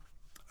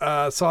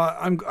yeah. So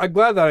I'm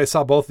glad that I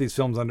saw both of these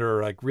films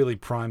under like really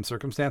prime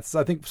circumstances.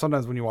 I think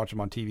sometimes when you watch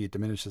them on TV, it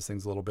diminishes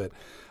things a little bit.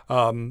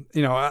 I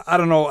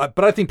don't know,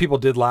 but I think people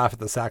did laugh at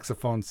the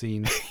saxophone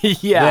scene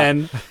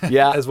then,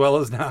 as well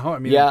as now. I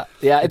mean,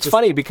 it's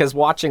funny because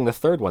watching the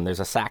third one, there's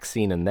a sax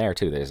scene in there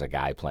too. There's a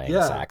guy playing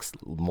sax,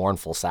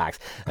 mournful sax.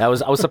 And I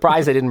was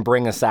surprised they didn't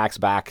bring a sax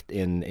back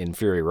in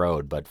Fury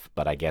Road,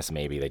 but I guess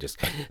maybe they just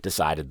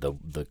decided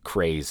the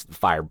crazed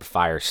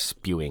fire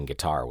spewing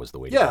guitar was the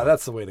way to go. Yeah,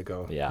 that's the way to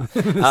go. Yeah.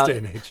 This day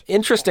and age.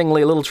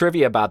 Interestingly, a little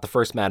trivia about the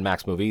first Mad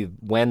Max movie.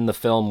 When the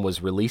film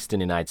was released in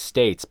the United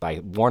States by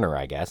Warner,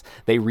 I guess,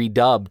 they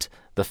redubbed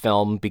the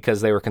film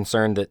because they were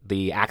concerned that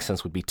the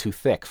accents would be too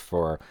thick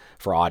for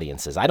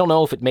audiences. I don't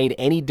know if it made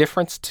any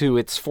difference to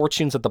its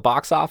fortunes at the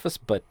box office,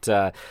 but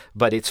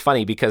it's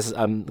funny because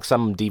some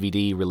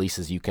DVD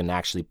releases you can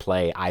actually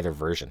play either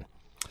version.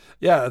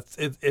 Yeah,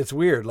 it's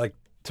weird. Like,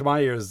 to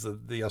my ears,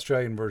 the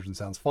Australian version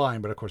sounds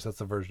fine, but of course that's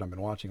the version I've been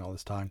watching all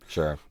this time.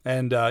 Sure.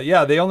 And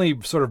they only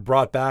sort of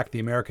brought back the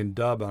American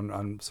dub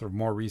on sort of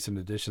more recent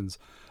editions.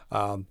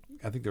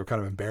 I think they were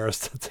kind of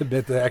embarrassed to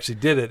admit they actually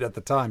did it at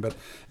the time. But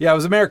yeah, it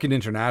was American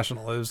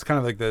International. It was kind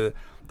of like the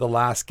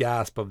last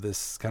gasp of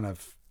this kind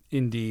of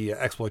indie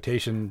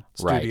exploitation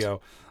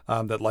studio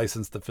that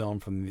licensed the film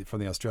from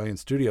the Australian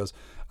studios.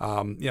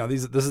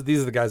 These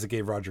are the guys that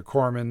gave Roger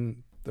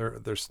Corman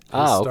their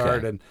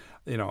start, and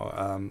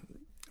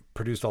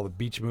produced all the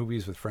beach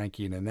movies with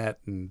Frankie and Annette,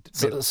 and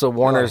so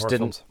Warner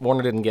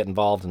didn't get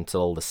involved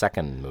until the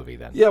second movie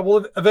then. Yeah,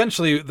 well,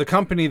 eventually the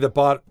company that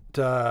bought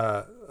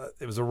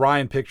it was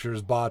Orion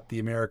Pictures bought the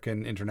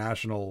American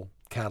International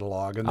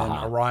catalog, and then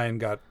Orion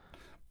got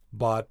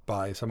bought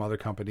by some other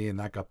company, and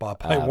that got bought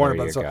by there Warner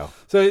Brothers. you go.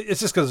 So it's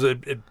just because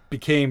it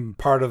became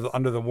part of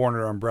under the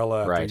Warner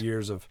umbrella after Right.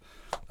 years of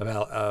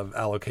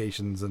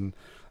allocations and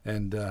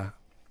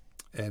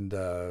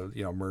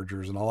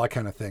mergers and all that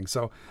kind of thing.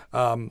 So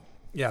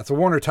it's a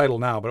Warner title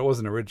now, but it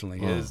wasn't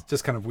originally. It's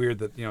just kind of weird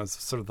that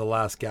it's sort of the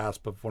last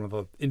gasp of one of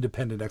the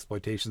independent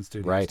exploitation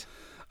studios, Right.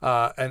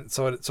 And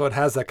so it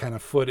has that kind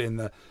of foot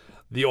in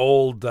the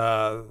old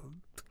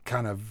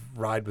kind of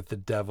Ride with the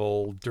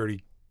Devil,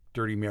 Dirty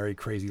Mary,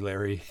 Crazy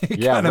Larry,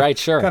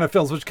 Sure. kind of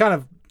films, which kind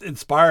of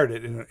inspired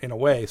it in a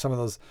way. Some of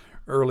those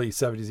early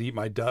 70s Eat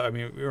My Dog. I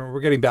mean,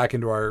 we're getting back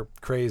into our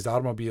crazed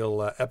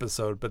automobile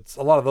episode, but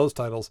a lot of those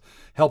titles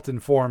helped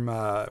inform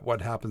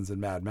what happens in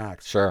Mad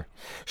Max.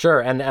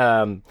 Sure.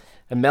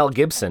 And Mel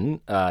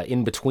Gibson,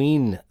 in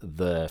between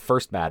the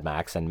first Mad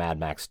Max and Mad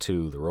Max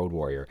 2, The Road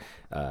Warrior,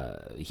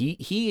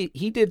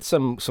 he did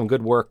some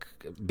good work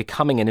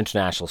becoming an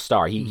international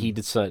star. He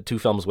did 2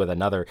 films with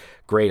another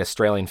great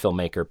Australian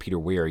filmmaker, Peter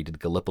Weir. He did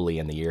Gallipoli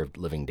and The Year of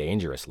Living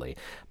Dangerously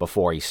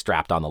before he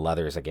strapped on the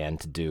leathers again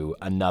to do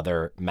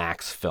another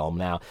Max film.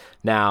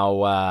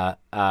 Now,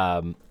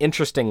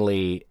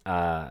 interestingly,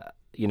 I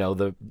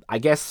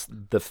guess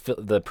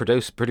the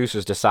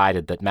producers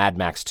decided that Mad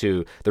Max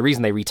 2, the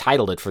reason they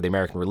retitled it for the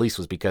American release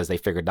was because they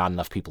figured not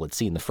enough people had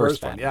seen the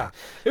first one. Yeah.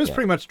 It was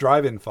pretty much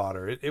drive-in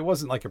fodder. It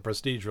wasn't like a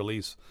prestige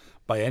release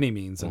by any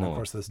means. And of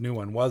course, this new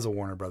one was a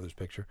Warner Brothers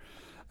picture.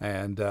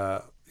 And,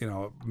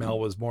 Mel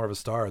was more of a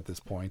star at this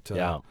point.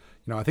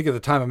 I think at the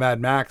time of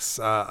Mad Max,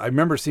 I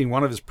remember seeing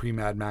one of his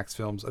pre-Mad Max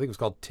films. I think it was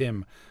called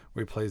Tim,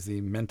 where he plays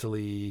the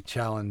mentally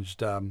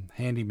challenged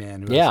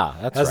handyman who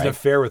has an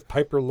affair with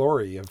Piper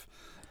Laurie of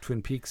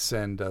Twin Peaks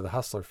and the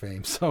Hustler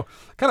fame. So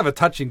kind of a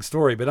touching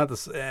story, but not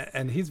this.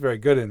 And he's very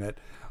good in it,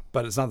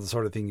 but it's not the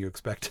sort of thing you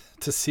expect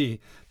to see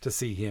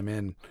him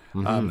in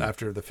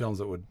after the films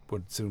that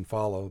would soon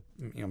follow.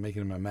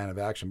 Making him a man of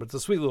action. But it's a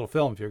sweet little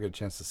film if you ever get a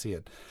chance to see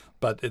it.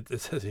 But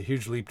it's a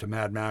huge leap to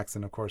Mad Max,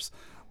 and of course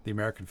the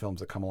American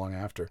films that come along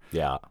after.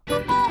 Yeah.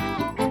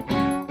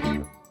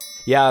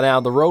 Yeah, now,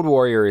 The Road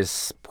Warrior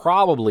is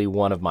probably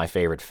one of my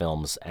favorite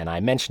films, and I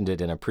mentioned it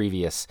in a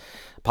previous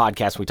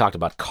podcast when we talked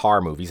about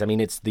car movies. I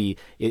mean,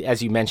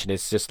 as you mentioned,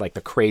 it's just like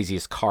the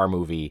craziest car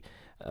movie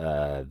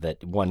that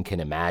one can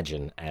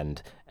imagine,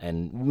 and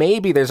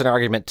maybe there's an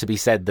argument to be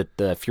said that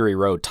the Fury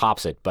Road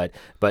tops it, but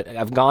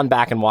I've gone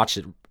back and watched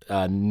it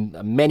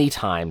many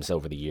times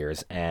over the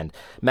years, and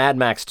Mad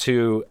Max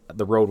 2,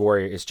 The Road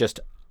Warrior, is just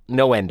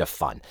no end of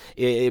fun.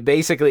 It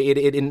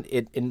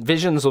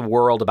envisions a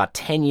world about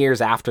 10 years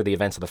after the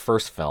events of the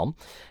first film,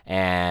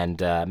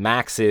 and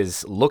Max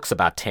looks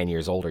about 10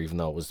 years older, even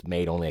though it was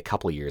made only a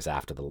couple of years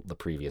after the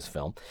previous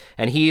film.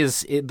 And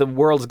the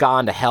world's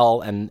gone to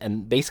hell,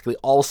 and basically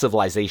all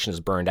civilization is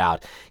burned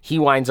out. He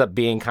winds up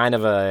being kind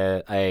of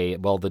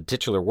the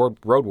titular road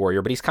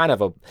warrior, but he's kind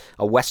of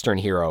a Western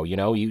hero.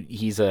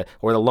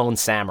 Or the lone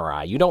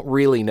samurai. You don't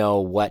really know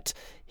what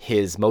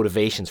his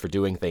motivations for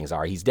doing things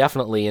are. He's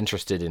definitely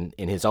interested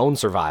in his own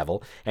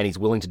survival, and he's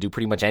willing to do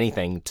pretty much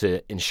anything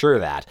to ensure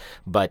that.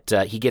 But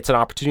he gets an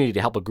opportunity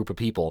to help a group of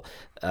people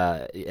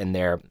in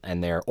their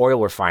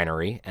oil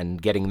refinery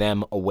and getting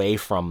them away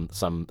from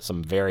some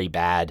very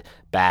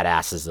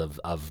badasses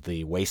of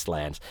the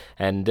wastelands.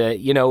 And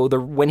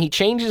when he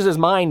changes his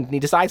mind and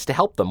he decides to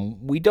help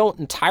them, we don't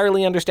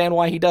entirely understand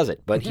why he does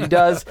it, but he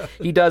does.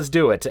 He does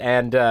do it,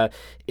 and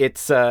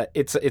it's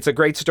a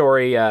great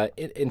story.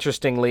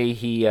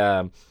 Interestingly,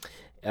 the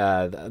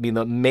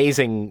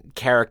amazing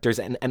characters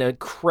and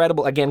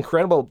incredible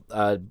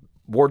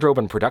wardrobe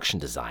and production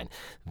design.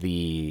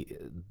 The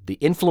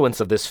influence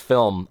of this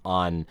film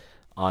on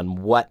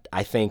what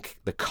I think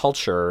the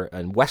culture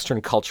and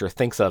Western culture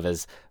thinks of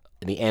as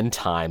the end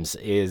times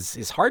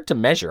is hard to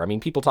measure. I mean,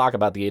 people talk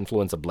about the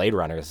influence of Blade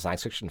Runner as a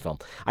science fiction film.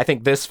 I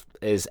think this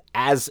is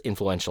as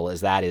influential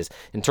as that is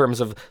in terms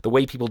of the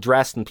way people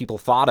dressed and people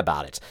thought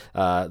about it.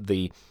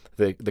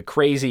 The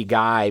crazy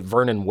guy,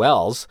 Vernon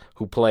Wells,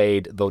 who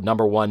played the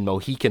 #1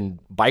 Mohican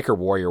biker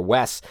warrior,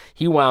 Wes,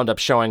 he wound up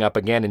showing up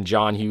again in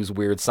John Hughes'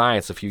 Weird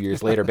Science a few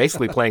years later,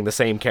 basically playing the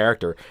same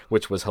character,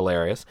 which was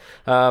hilarious.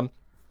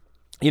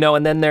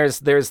 And then there's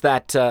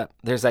that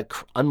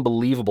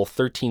unbelievable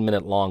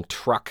 13-minute long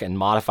truck and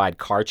modified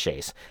car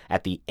chase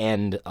at the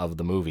end of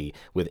the movie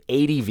with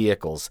 80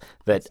 vehicles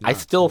that I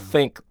still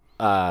think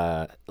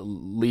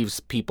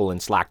leaves people in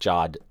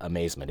slack-jawed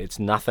amazement. It's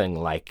nothing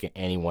like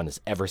anyone has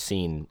ever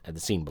seen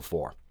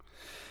before.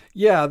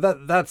 Yeah,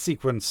 that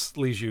sequence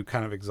leaves you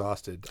kind of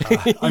exhausted.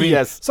 I mean,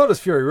 yes. So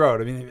does Fury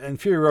Road. I mean, and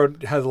Fury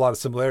Road has a lot of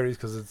similarities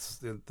because it's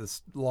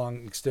this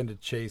long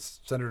extended chase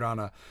centered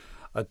on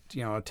a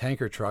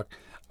tanker truck.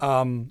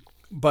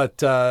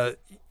 But Mad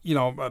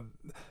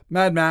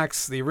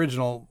Max, the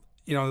original,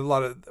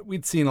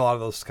 we'd seen a lot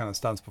of those kind of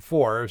stunts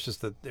before. It was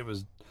just that it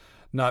was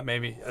not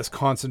maybe as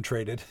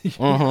concentrated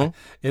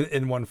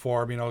in one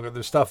form.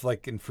 There's stuff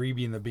like in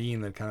Freebie and the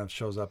Bean that kind of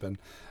shows up in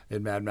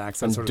Mad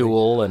Max. And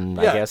Duel, and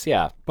I guess,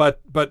 yeah. But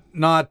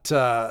not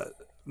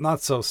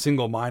so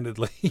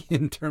single-mindedly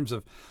in terms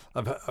of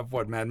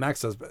what Mad Max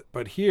does.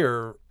 But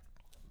here,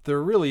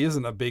 there really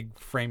isn't a big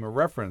frame of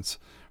reference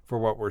for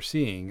what we're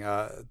seeing.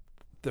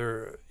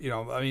 There's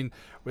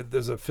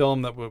a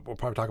film that we'll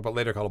probably talk about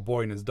later called A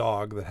Boy and His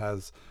Dog that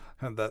has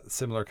kind of that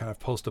similar kind of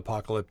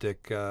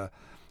post-apocalyptic,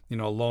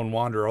 lone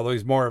wanderer, although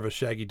he's more of a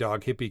shaggy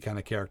dog hippie kind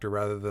of character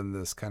rather than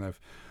this kind of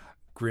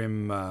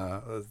grim,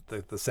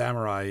 the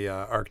samurai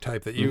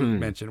archetype that you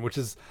mentioned, which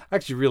is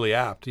actually really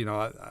apt.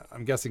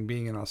 I'm guessing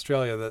being in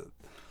Australia that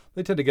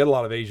they tend to get a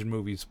lot of Asian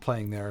movies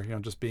playing there,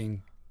 just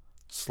being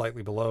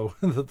slightly below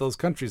those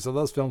countries. So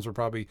those films were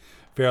probably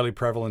fairly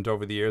prevalent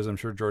over the years. I'm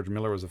sure George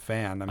Miller was a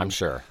fan. I'm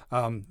sure.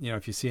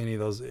 If you see any of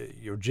those,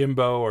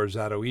 Yojimbo or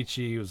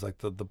Zatoichi, who's like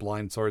the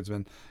blind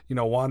swordsman,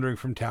 wandering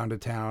from town to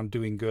town,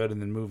 doing good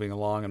and then moving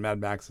along. And Mad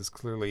Max has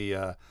clearly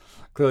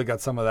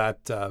got some of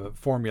that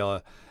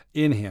formula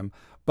in him.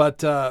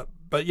 But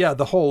yeah,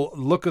 the whole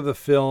look of the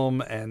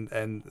film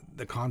and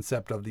the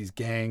concept of these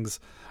gangs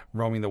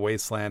roaming the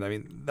wasteland, I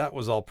mean, that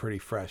was all pretty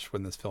fresh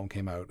when this film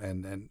came out,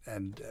 and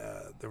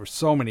there were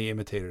so many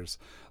imitators,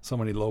 so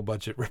many low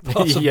budget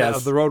ripoffs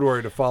of the Road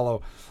Warrior to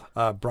follow,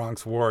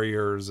 Bronx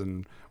Warriors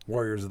and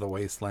Warriors of the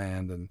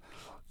Wasteland, and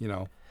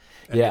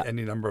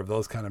any number of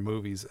those kind of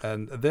movies,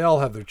 and they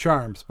all have their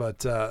charms,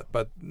 but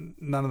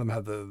none of them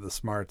have the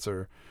smarts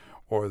or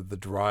the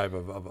drive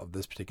of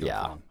this particular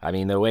film. I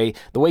mean, the way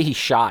he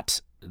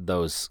shot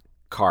those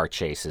car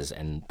chases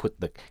and put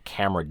the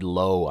camera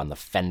low on the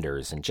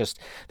fenders, and just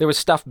there was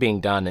stuff being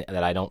done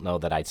that I don't know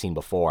that I'd seen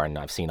before, and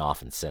I've seen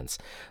often since.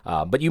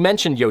 But you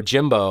mentioned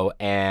Yojimbo,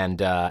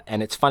 and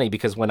it's funny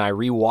because when I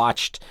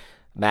rewatched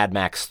Mad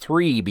Max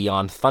 3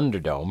 Beyond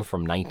Thunderdome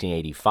from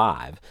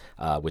 1985,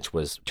 which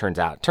turned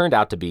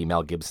out to be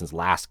Mel Gibson's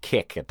last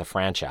kick at the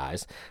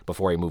franchise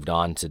before he moved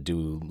on to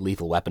do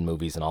Lethal Weapon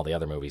movies and all the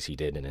other movies he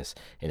did in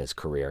his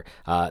career.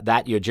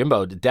 That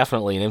Yojimbo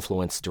definitely an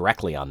influence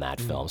directly on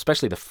that film,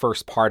 especially the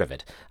first part of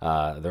it.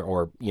 If you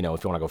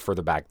want to go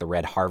further back, the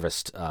Red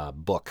Harvest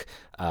book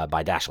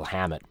by Dashiell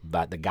Hammett,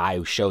 about the guy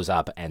who shows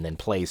up and then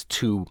plays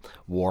two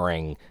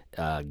warring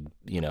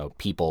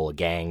people,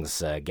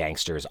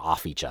 gangsters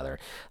off each other.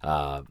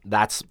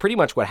 That's pretty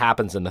much what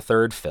happens in the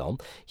third film.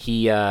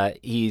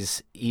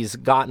 He's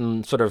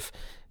gotten sort of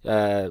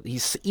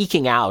he's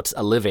eking out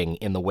a living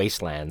in the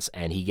wastelands,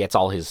 and he gets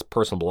all his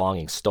personal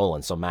belongings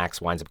stolen. So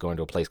Max winds up going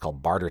to a place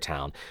called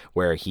Bartertown,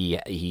 where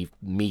he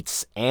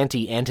meets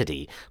Auntie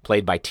Entity,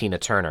 played by Tina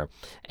Turner,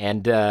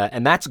 and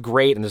that's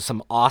great. And there's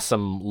some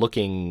awesome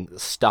looking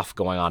stuff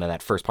going on in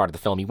that first part of the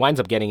film. He winds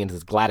up getting into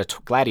this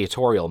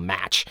gladiatorial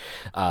match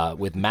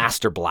with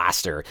Master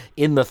Blaster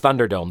in the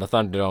Thunderdome. The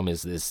Thunderdome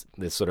is this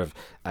sort of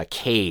a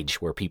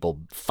cage where people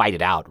fight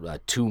it out.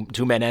 Two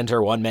men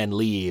enter, one man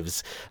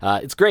leaves.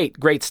 It's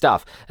great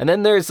stuff. And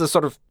then there's the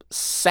sort of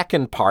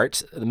second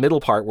part, the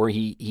middle part, where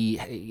he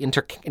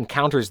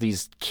encounters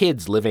these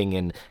kids living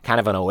in kind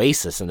of an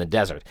oasis in the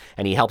desert,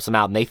 and he helps them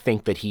out, and they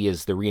think that he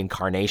is the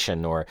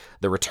reincarnation or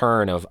the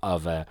return of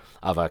a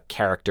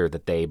character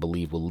that they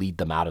believe will lead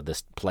them out of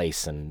this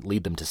place and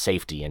lead them to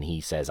safety. And he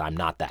says, "I'm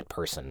not that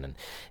person."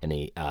 And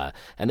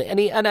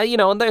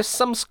there's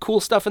some cool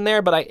stuff in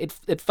there, but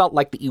it felt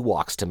like the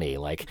Ewoks to me.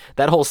 Like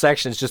that whole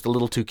section is just a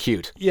little too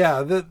cute.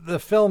 Yeah, the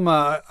film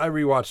I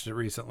rewatched it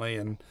recently,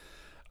 and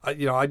I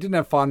didn't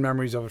have fond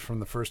memories of it from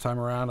the first time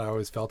around. I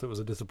always felt it was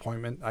a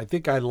disappointment. I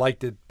think I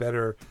liked it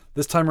better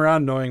this time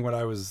around, knowing what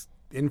I was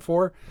in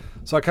for.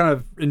 So I kind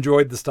of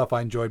enjoyed the stuff I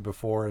enjoyed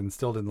before, and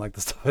still didn't like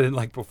the stuff I didn't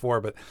like before.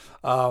 But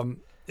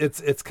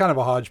it's kind of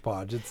a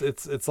hodgepodge.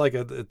 It's like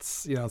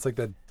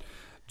that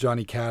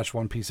Johnny Cash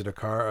one piece at a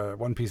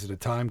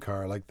time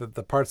car. Like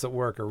the parts that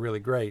work are really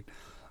great,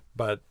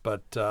 but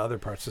other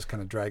parts just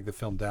kind of drag the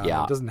film down.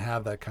 Yeah. It doesn't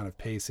have that kind of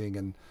pacing,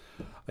 and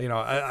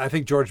I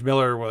think George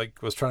Miller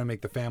was trying to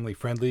make the family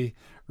friendly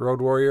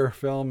Road Warrior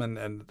film, and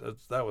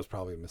that was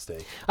probably a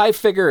mistake. I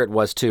figure it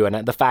was too,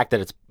 and the fact that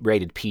it's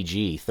rated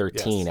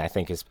PG-13, yes, I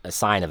think is a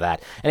sign of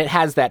that. And it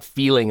has that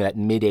feeling, that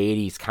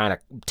mid-'80s kind of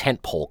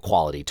tentpole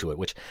quality to it,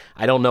 which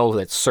I don't know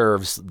that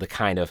serves the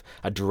kind of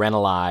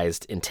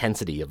adrenalized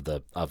intensity of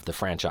the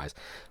franchise.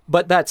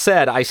 But that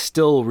said, I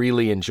still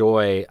really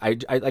enjoy.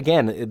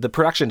 Again, the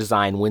production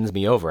design wins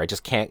me over. I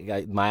just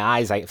can't. My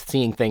eyes, I'm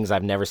seeing things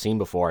I've never seen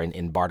before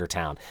in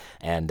Bartertown,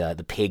 and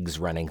the pigs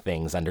running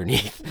things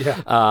underneath.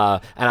 Yeah.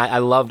 And I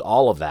loved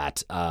all of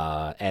that.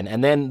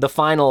 And then the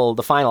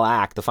final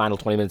act, the final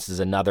 20 minutes,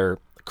 is another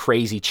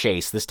crazy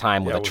chase, this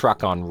time with a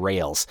truck on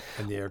rails.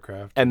 And the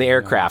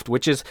aircraft.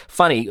 Which is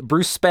funny.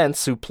 Bruce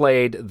Spence, who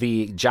played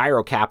the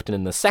gyro captain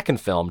in the second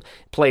film,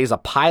 plays a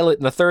pilot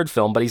in the third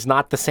film, but he's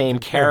not the same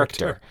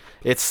character.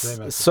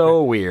 It's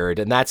so weird.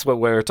 And that's what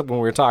when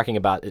we're talking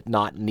about it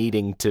not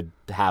needing to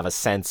have a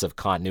sense of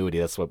continuity.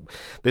 This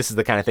is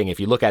the kind of thing, if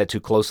you look at it too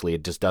closely,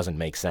 it just doesn't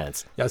make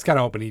sense. Yeah, I was kind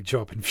of hoping he'd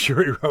show up in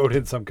Fury Road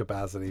in some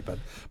capacity, but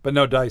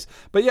no dice.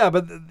 But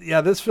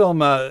this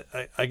film,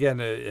 again,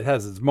 it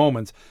has its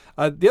moments.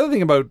 The other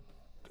thing about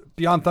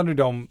Beyond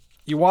Thunderdome,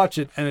 you watch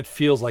it and it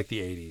feels like the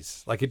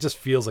 80s. Like it just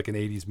feels like an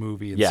 80s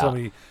movie in so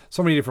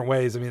many different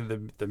ways. I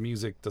mean, the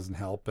music doesn't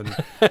help, and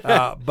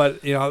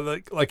but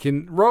like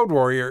in Road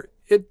Warrior,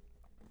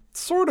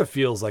 sort of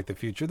feels like the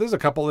future. There's a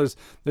couple.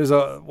 There's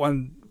a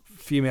one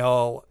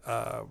female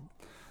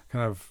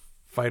kind of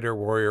fighter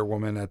warrior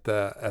woman at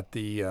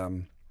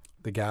the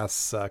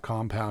gas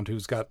compound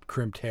who's got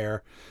crimped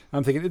hair.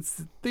 I'm thinking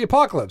it's the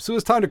apocalypse. Who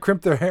has time to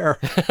crimp their hair?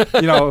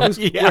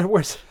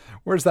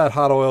 Where's that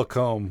hot oil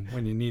comb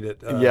when you need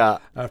it?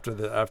 After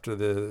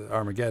the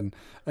Armageddon.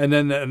 And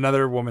then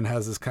another woman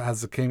has the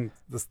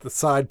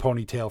side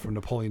ponytail from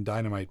Napoleon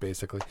Dynamite,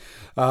 basically.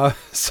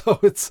 So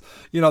it's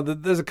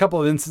there's a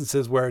couple of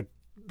instances where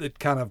it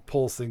kind of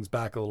pulls things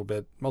back a little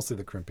bit, mostly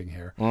the crimping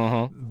hair.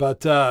 Mm-hmm.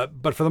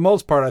 But for the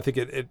most part, I think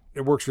it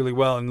works really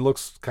well and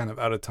looks kind of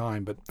out of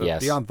time. But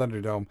Yes. Beyond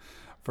Thunderdome,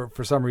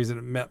 for some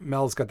reason,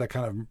 Mel's got that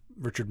kind of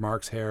Richard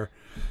Marx hair,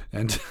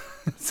 and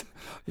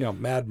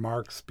Mad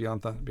Marx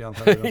Beyond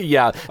Thunderdome.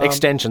 Yeah,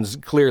 extensions,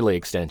 clearly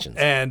extensions.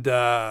 And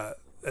that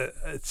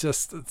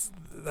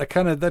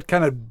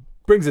kind of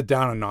brings it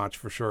down a notch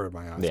for sure in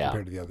my eyes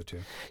compared to the other two.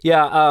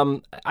 Yeah,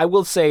 I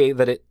will say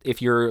that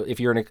if you're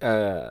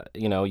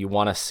you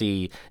want to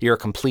see, you're a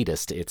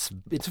completist,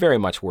 it's very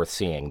much worth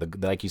seeing.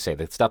 Like you say,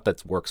 the stuff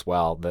that works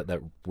well,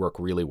 that work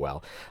really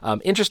well.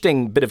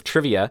 Interesting bit of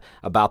trivia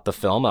about the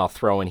film I'll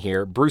throw in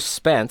here. Bruce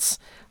Spence,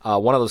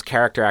 one of those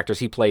character actors,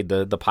 he played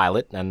the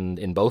pilot, and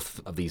in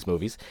both of these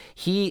movies,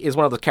 he is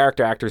one of the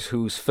character actors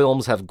whose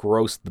films have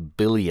grossed the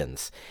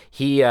billions.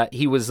 He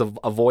was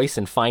a voice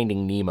in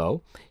Finding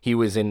Nemo. He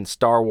was in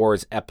Star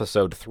Wars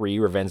Episode 3,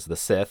 Revenge of the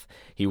Sith.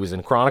 He was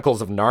in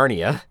Chronicles of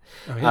Narnia.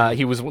 Oh, yeah.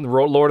 He was in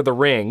Lord of the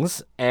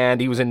Rings, and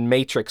he was in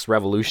Matrix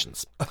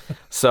Revolutions.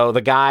 So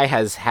the guy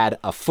has had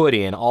a foot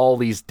in all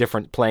these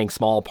different, playing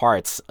small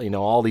parts,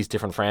 all these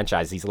different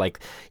franchises. He's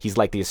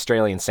like the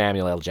Australian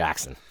Samuel L.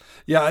 Jackson.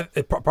 Yeah,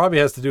 it probably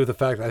has to do with the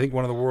fact that I think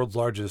one of the world's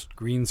largest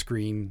green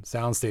screen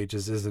sound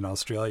stages is in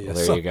Australia.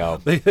 Well, there you go.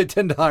 They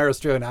tend to hire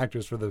Australian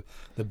actors for the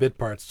bit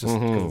parts just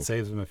because it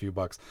saves them a few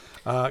bucks.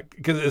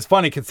 Because it's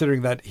funny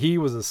considering that he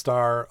was a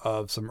star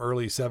of some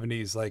early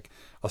 70s like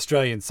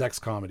Australian sex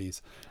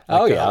comedies.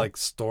 Like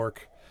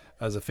Stork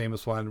as a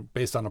famous one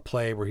based on a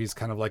play where he's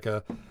kind of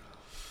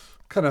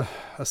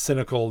a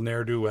cynical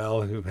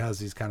ne'er-do-well who has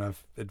these kind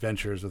of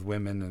adventures with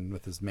women and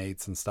with his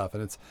mates and stuff.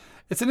 And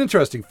it's an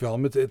interesting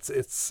film.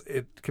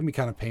 It can be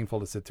kind of painful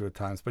to sit through at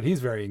times, but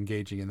he's very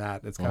engaging in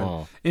that. It's kind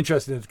of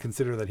interesting to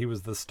consider that he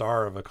was the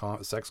star of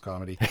a sex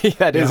comedy.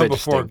 That is interesting.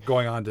 Before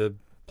going on to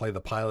play the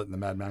pilot in the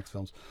Mad Max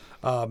films.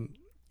 And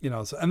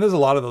there's a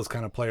lot of those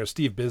kind of players.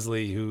 Steve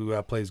Bisley,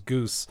 who plays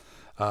Goose,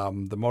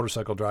 the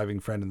motorcycle driving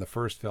friend in the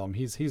first film,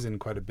 he's in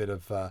quite a bit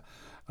of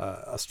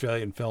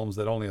Australian films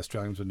that only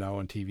Australians would know,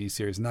 and TV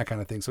series and that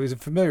kind of thing. So he's a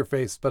familiar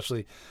face,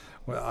 especially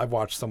when I've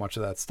watched so much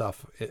of that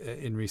stuff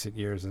in recent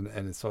years,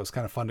 and so it's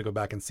kind of fun to go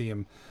back and see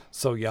him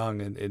so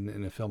young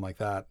in a film like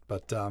that.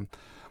 But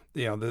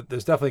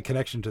there's definitely a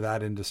connection to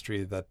that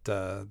industry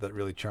that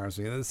really charms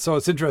me. And so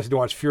it's interesting to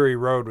watch Fury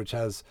Road, which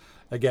has,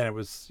 again, it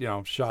was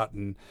shot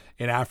in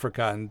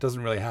Africa and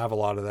doesn't really have a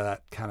lot of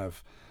that kind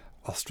of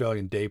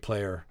Australian day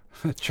player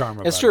charm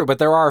about It's true, but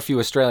there are a few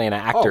Australian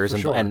actors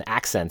sure. and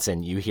accents,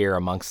 and you hear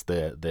amongst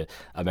the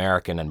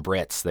American and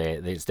Brits,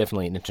 there's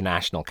definitely an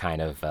international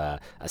kind of a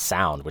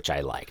sound, which I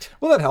liked.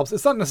 Well, that helps.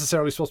 It's not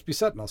necessarily supposed to be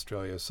set in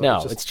Australia, so No,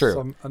 it's just it's true.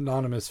 some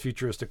anonymous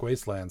futuristic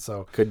wasteland.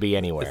 So Could be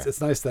anywhere. It's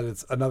nice that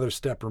it's another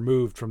step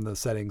removed from the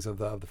settings of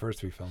the first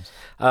three films.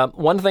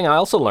 One thing I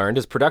also learned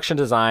is production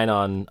design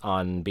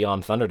on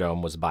Beyond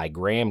Thunderdome was by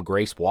Graham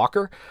Grace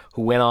Walker,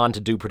 who went on to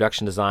do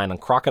production design on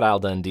Crocodile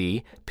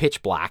Dundee,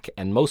 Pitch Black,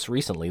 and most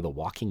recently The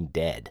Walking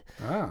Dead.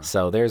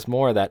 So there's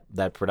more of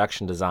that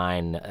production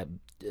design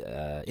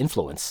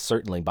influence,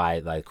 certainly by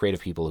the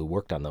creative people who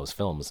worked on those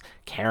films,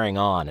 carrying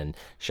on and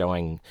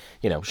showing,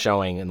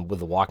 and with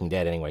The Walking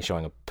Dead anyway,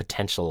 showing a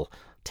potential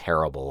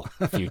terrible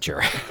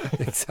future.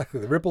 Exactly.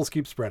 The ripples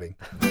keep spreading.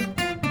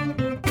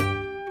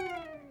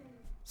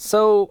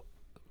 So,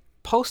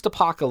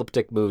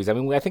 post-apocalyptic movies. I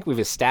mean, I think we've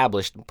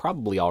established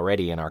probably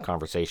already in our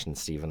conversation,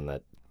 Stephen,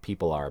 that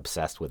people are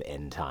obsessed with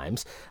end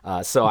times.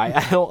 So I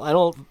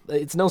don't.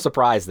 It's no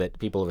surprise that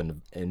people have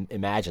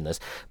imagined this.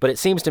 But it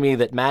seems to me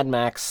that Mad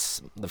Max,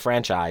 the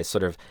franchise,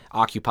 sort of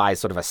occupies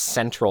sort of a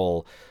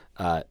central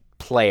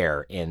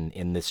player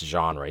in this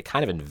genre. It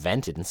kind of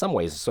invented, in some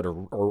ways, sort of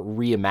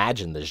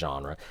reimagined the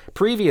genre.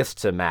 Previous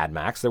to Mad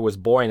Max, there was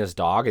Boy and His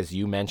Dog, as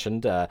you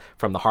mentioned,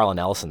 from the Harlan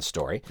Ellison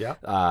story.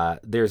 Yeah.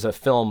 There's a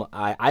film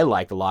I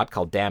liked a lot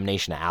called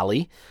Damnation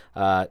Alley.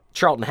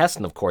 Charlton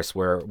Heston, of course,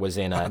 was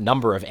in a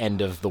number of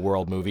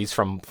end-of-the-world movies,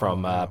 from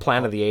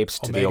Planet of the Apes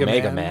to the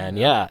Omega Man.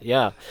 Yeah.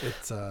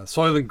 It's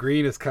Soylent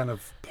Green is kind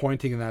of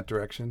pointing in that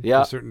direction to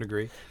a certain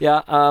degree.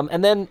 Yeah,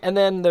 and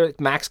then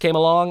Max came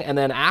along, and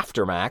then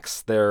after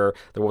Max, there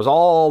was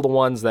all the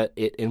ones that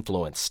it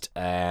influenced,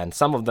 and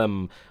some of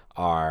them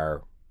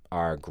are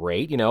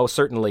great.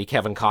 Certainly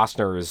Kevin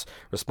Costner is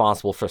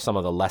responsible for some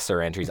of the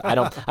lesser entries. I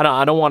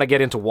don't want to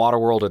get into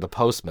Waterworld or The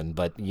Postman,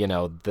 but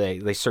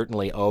they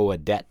certainly owe a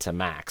debt to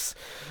Max.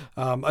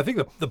 I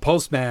think the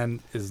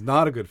Postman is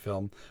not a good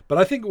film, but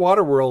I think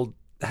Waterworld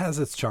has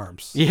its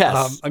charms.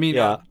 Yes.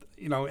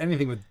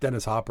 anything with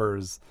Dennis Hopper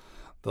is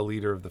the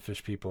leader of the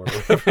fish people or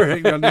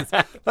whatever.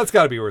 That's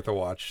got to be worth a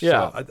watch.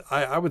 Yeah. So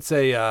I would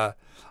say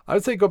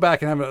go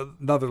back and have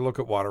another look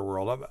at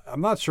Waterworld.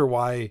 I'm not sure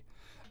why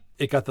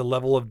it got the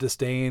level of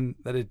disdain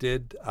that it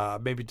did.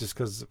 Maybe just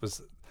because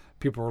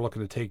people were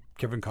looking to take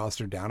Kevin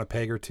Costner down a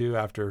peg or two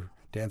after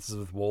Dances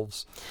with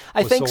Wolves.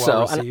 I think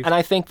so. Well And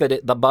I think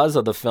that the buzz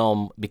of the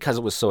film, because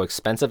it was so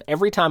expensive,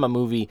 every time a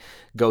movie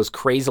goes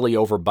crazily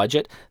over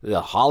budget,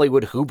 the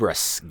Hollywood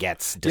hubris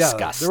gets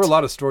discussed. Yeah, there were a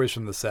lot of stories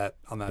from the set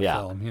on that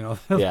film.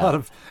 A lot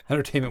of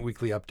Entertainment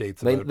Weekly updates.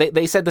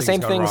 They said the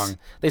same things. Wrong.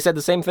 They said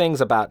the same things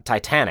about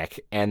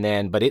Titanic,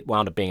 but it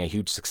wound up being a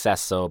huge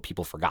success, so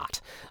people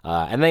forgot.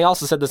 And they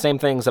also said the same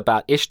things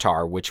about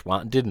Ishtar, which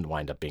didn't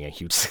wind up being a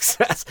huge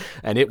success,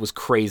 and it was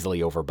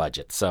crazily over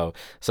budget. So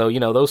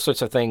those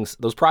sorts of things.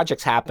 Those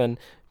projects happen.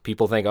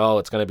 People think, oh,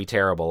 it's going to be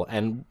terrible.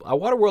 And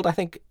Waterworld, I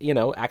think,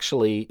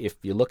 actually, if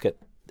you look at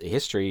the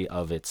history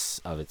of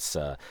its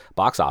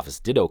box office,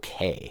 did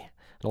okay. I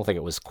don't think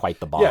it was quite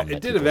the bomb. Yeah,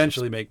 it did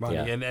eventually make money,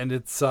 Yeah. and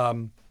it's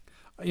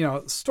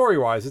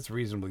story-wise, it's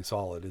reasonably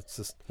solid. It's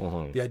just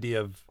the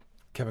idea of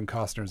Kevin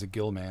Costner as a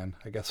gill man,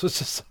 I guess, was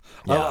just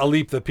a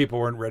leap that people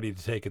weren't ready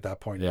to take at that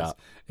point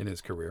in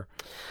his career.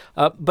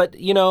 But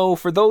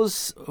for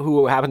those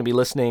who happen to be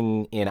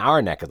listening in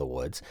our neck of the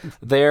woods,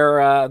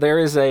 there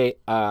is a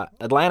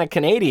Atlantic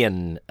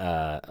Canadian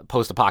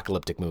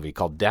post-apocalyptic movie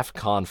called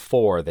DEFCON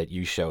 4 that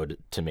you showed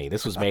to me.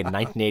 This was made in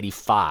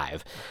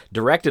 1985,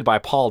 directed by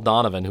Paul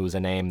Donovan, who is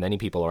a name many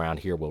people around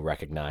here will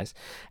recognize.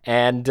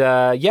 And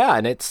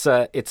it's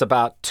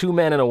about two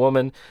men and a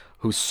woman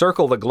who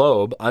circle the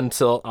globe on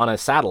a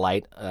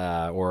satellite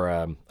or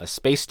a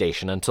space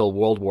station until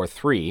World War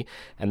III,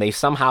 and they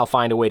somehow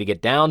find a way to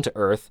get down to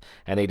Earth,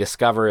 and they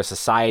discover a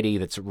society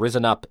that's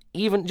risen up,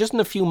 even just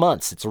in a few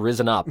months, it's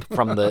risen up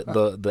from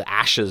the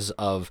ashes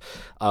of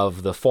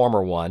the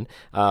former one.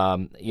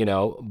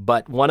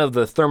 But one of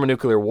the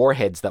thermonuclear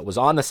warheads that was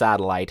on the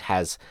satellite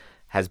has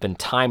been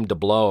timed to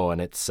blow, and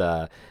it's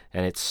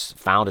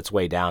found its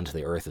way down to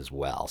the Earth as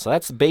well. So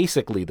that's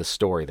basically the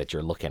story that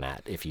you're looking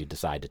at if you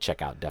decide to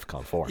check out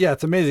DEFCON 4. Yeah,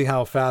 it's amazing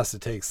how fast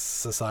it takes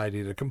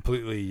society to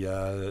completely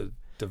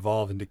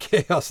devolve into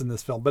chaos in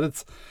this film.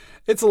 But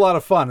it's a lot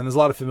of fun, and there's a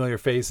lot of familiar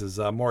faces.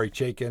 Maury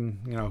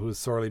Chaykin, who's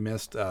sorely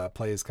missed,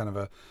 plays kind of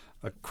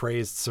a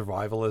crazed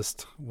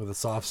survivalist with a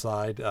soft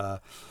side.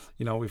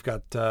 We've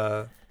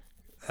got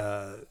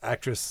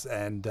actress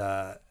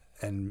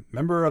and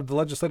member of the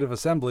Legislative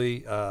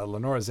Assembly,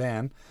 Lenora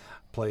Zan,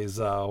 plays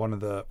one of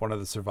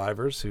the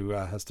survivors who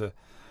has to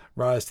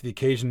rise to the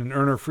occasion and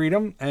earn her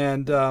freedom.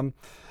 And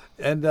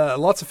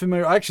lots of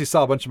familiar. I actually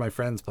saw a bunch of my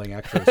friends playing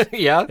extras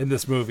in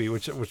this movie,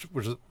 which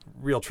was a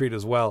real treat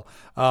as well.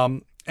 I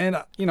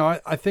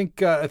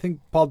think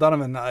Paul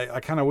Donovan. I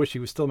kind of wish he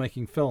was still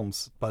making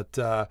films, but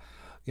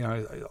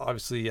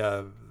obviously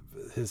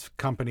his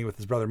company with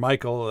his brother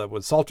Michael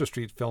was Salter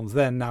Street Films.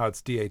 Then now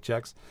it's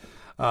DHX.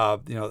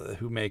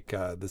 Who make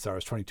This Hour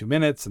is 22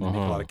 Minutes, and they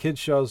make a lot of kids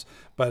shows.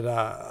 But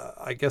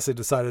I guess they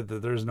decided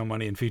that there's no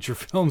money in feature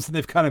films, and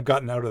they've kind of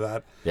gotten out of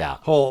that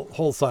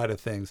whole side of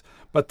things.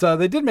 But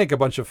they did make a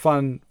bunch of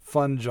fun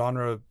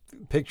genre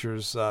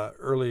pictures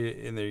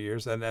early in their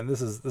years, and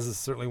this is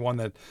certainly one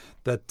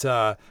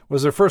that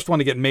was their first one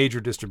to get major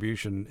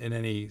distribution in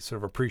any sort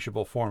of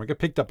appreciable form. It got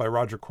picked up by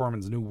Roger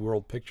Corman's New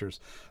World Pictures.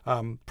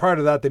 Prior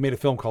to that, they made a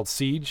film called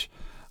Siege,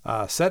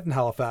 set in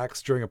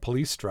Halifax during a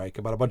police strike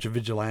about a bunch of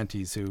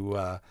vigilantes who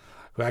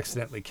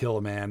accidentally kill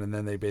a man, and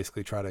then they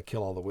basically try to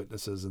kill all the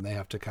witnesses, and they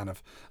have to kind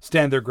of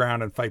stand their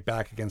ground and fight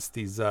back against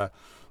these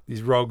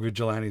rogue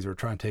vigilantes who are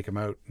trying to take them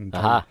out, and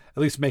at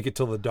least make it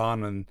till the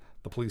dawn, and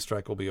the police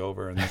strike will be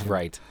over, and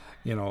right,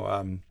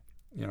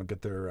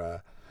 get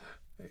their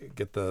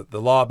get the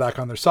law back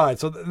on their side.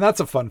 So that's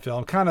a fun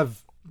film. Kind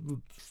of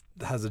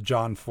has a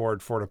John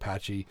Ford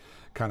Apache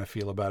kind of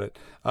feel about it.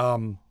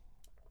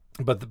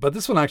 But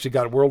this one actually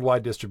got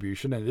worldwide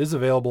distribution, and it is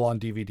available on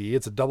DVD.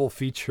 It's a double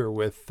feature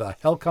with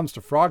Hell Comes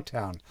to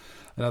Frogtown,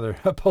 another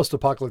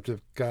post-apocalyptic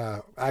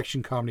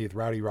action comedy with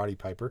Roddy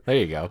Piper. There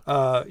you go.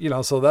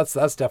 So that's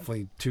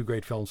definitely two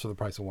great films for the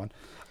price of one.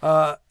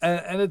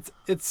 And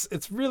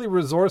it's really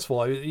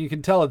resourceful. You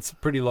can tell it's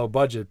pretty low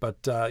budget,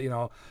 but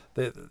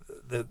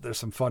there's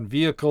some fun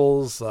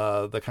vehicles.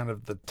 The kind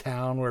of the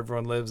town where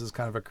everyone lives is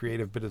kind of a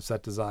creative bit of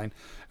set design,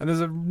 and there's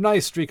a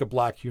nice streak of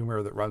black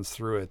humor that runs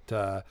through it.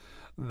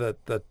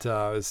 That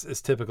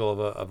is typical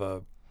of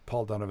a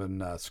Paul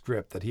Donovan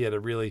script, that he had a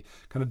really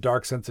kind of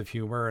dark sense of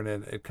humor, and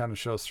it kind of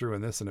shows through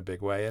in this in a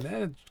big way, and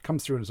it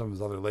comes through in some of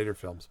his other later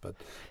films. But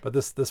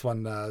this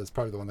one is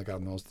probably the one that got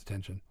him the most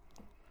attention.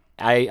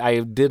 I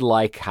did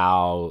like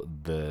how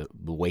the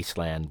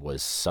wasteland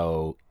was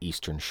so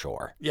Eastern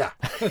Shore. Yeah,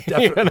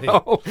 definitely.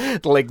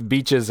 Like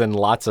beaches and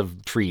lots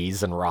of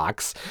trees and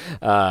rocks.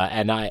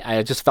 And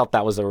I just felt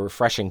that was a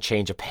refreshing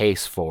change of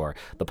pace for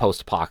the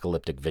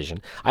post-apocalyptic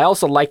vision. I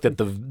also like that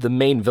the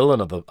main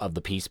villain of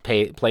the piece,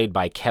 played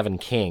by Kevin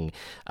King,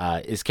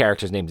 his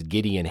character's name is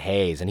Gideon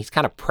Hayes, and he's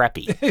kind of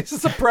preppy. He's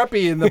just a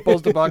preppy in the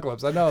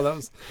post-apocalypse. I know, that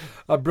was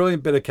a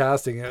brilliant bit of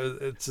casting.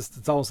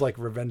 It's almost like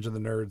Revenge of the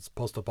Nerds,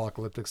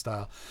 post-apocalyptic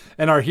style.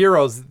 And our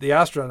heroes, the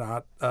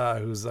astronaut,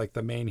 who's like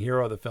the main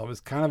hero of the film, is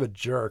kind of a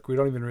jerk. We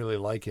don't even really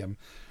like him,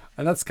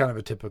 and that's kind of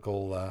a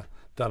typical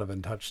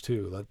Donovan touch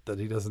too. That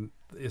he doesn't.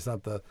 It's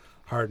not the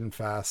hard and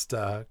fast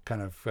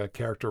kind of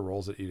character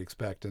roles that you'd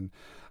expect. And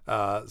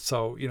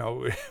so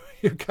you're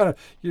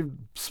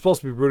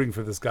supposed to be rooting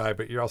for this guy,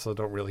 but you also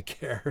don't really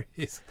care.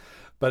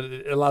 But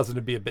it allows him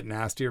to be a bit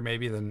nastier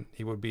maybe than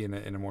he would be in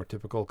a more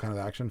typical kind of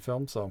action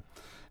film. So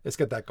it's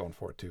got that going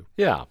for it too.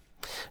 Yeah.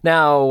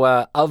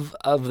 Now,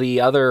 of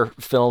the other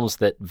films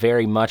that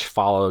very much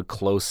followed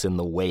close in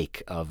the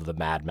wake of the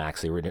Mad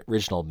Max, the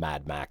original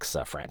Mad Max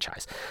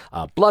franchise,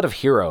 Blood of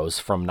Heroes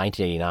from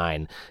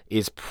 1989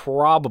 is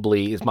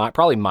probably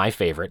my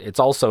favorite. It's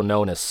also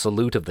known as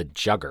Salute of the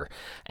Jugger,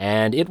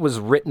 and it was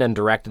written and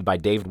directed by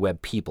David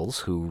Webb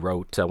Peoples, who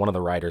wrote one of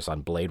the writers on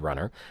Blade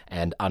Runner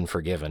and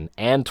Unforgiven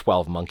and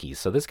 12 Monkeys.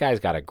 So this guy's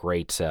got a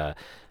great,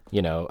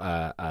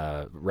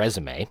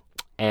 resume.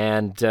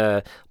 And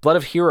Blood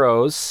of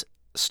Heroes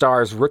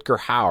stars Rutger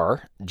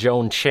Hauer,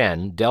 Joan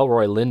Chen,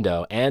 Delroy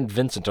Lindo, and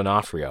Vincent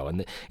D'Onofrio.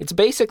 And it's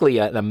basically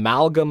an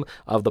amalgam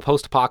of the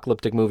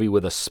post-apocalyptic movie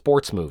with a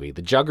sports movie.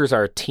 The Juggers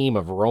are a team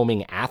of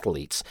roaming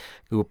athletes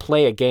who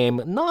play a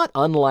game not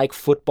unlike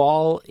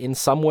football in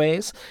some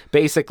ways.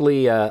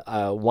 Basically,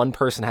 one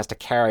person has to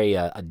carry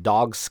a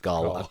dog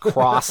skull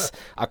across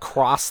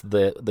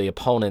the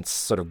opponent's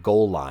sort of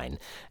goal line,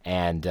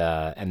 and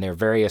their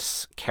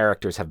various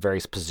characters have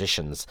various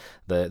positions.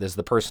 There's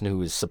the person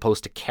who is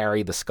supposed to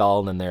carry the skull,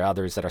 and then there are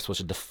others that are supposed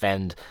to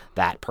defend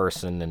that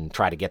person and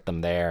try to get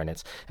them there. And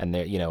it's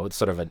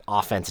sort of an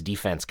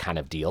offense-defense kind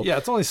of deal. Yeah,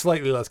 it's only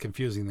slightly less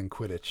confusing than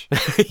Quidditch.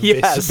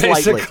 Yeah,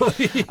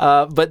 basically. Slightly.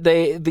 But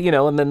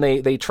and then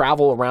they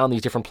travel around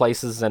these different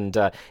places. And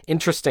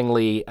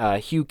interestingly,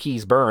 Hugh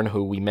Keys-Byrne,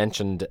 who we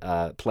mentioned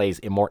plays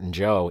Immortan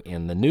Joe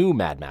in the new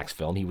Mad Max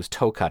film, he was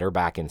Toe Cutter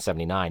back in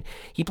 '79.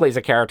 He plays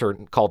a character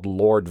called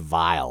Lord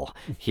Vile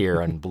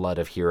here in Blood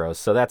of Heroes.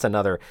 So that's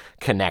another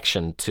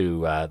connection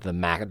to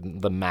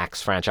the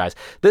Max franchise.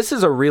 This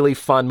is a really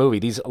fun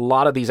movie. A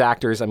lot of these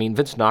actors. I mean,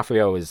 Vincent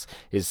D'Onofrio is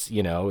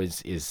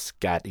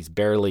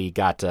barely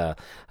got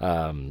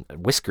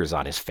whiskers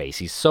on his face.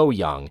 He's so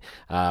young.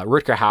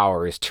 Rutger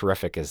Hauer is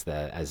terrific as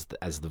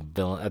the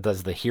villain,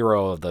 as the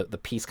hero of the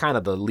piece, kind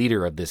of the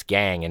leader of this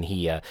gang, and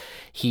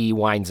he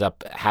winds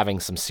up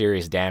having some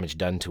serious damage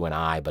done to an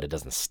eye, but it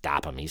doesn't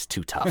stop him. He's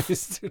too tough.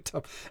 He's too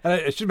tough. And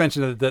I should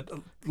mention that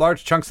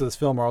large chunks of this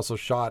film are also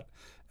shot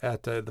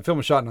at the film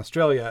was shot in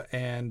Australia,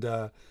 and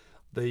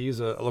they use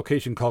a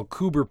location called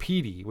Coober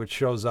Pedy, which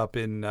shows up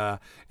in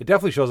it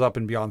definitely shows up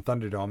in Beyond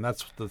Thunderdome.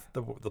 That's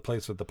the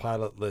place where the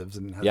pilot lives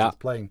and has his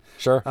plane.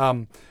 Sure.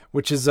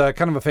 Which is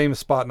kind of a famous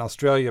spot in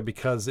Australia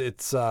because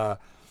it's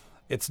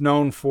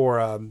known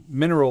for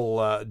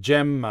mineral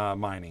gem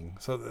mining.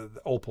 So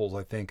the opals,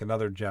 I think, and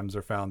other gems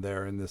are found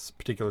there in this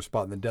particular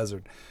spot in the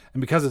desert. And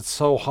because it's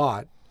so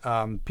hot,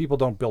 people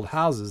don't build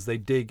houses; they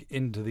dig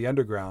into the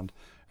underground,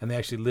 and they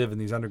actually live in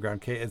these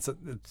underground caves.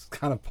 It's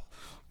kind of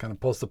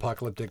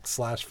post-apocalyptic /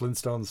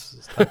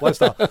 Flintstones type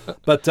lifestyle,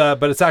 but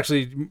it's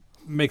actually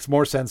makes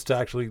more sense to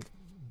actually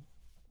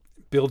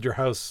build your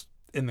house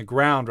in the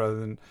ground rather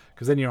than,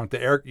 because then you don't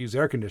have to use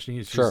air conditioning.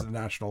 You just use the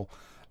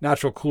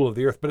natural cool of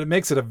the earth. But it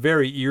makes it a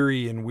very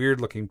eerie and weird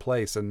looking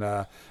place, and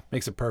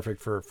makes it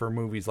perfect for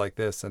movies like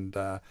this. And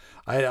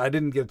I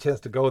didn't get a chance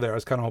to go there. I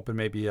was kind of hoping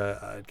maybe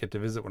I'd get to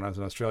visit when I was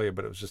in Australia,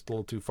 but it was just a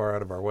little too far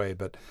out of our way.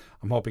 But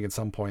I'm hoping at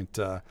some point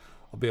I'll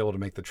be able to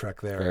make the trek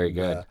there. Very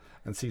good.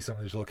 And see some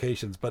of these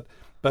locations, but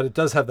it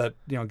does have that,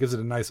 gives it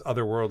a nice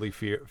otherworldly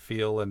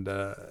feel, and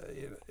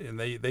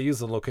they use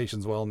the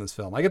locations well in this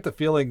film. I get the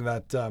feeling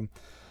that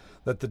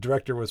the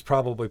director was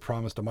probably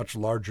promised a much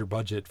larger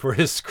budget for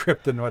his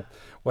script than what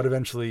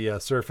eventually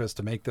surfaced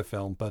to make the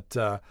film, but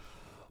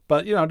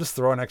just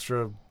throw an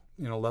extra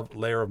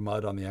layer of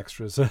mud on the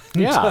extras.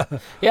 Yeah.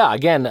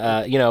 Again,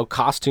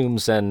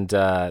 costumes and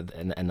a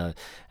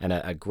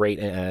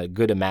great,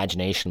 good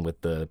imagination with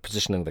the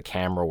positioning of the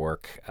camera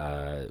work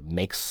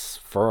makes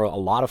for a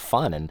lot of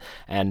fun.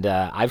 And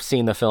I've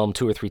seen the film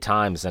 2 or 3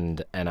 times,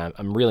 and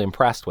I'm really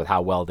impressed with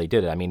how well they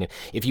did it. I mean,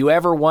 if you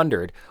ever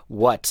wondered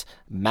what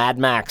Mad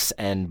Max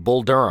and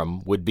Bull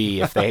Durham would be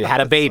if they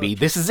had a baby,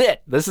 this is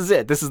it. This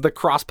is the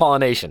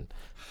cross-pollination.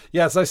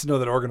 Yeah, it's nice to know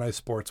that organized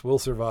sports will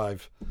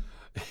survive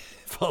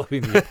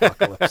following the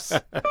apocalypse.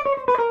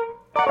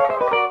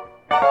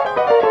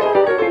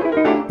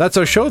 That's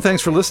our show.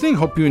 Thanks for listening.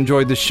 Hope you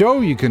enjoyed the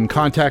show. You can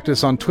contact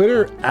us on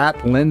Twitter at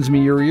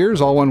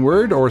LensMeYourEars, all one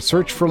word, or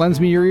search for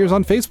Lends Me Your Ears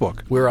on Facebook.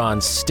 We're on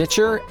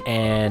Stitcher,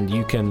 and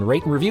you can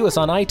rate and review us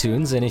on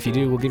iTunes, and if you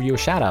do, we'll give you a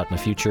shout-out in a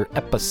future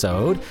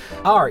episode.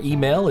 Our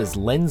email is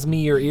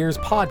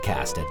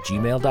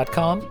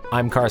lensmeyourEarsPodcast@gmail.com.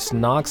 I'm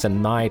Karsten Knox,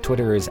 and my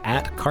Twitter is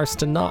at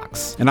Karsten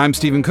Knox. And I'm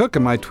Stephen Cook,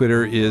 and my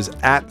Twitter is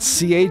at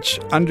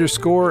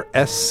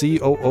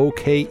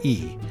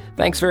 @CH_SCOOKE.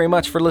 Thanks very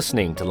much for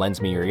listening to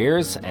Lends Me Your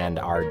Ears and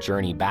our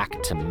journey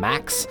back to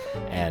Max.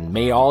 And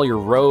may all your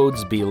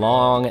roads be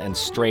long and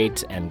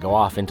straight and go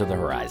off into the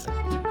horizon.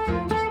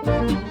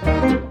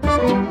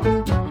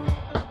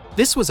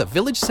 This was a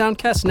Village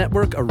Soundcast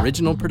Network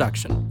original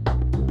production.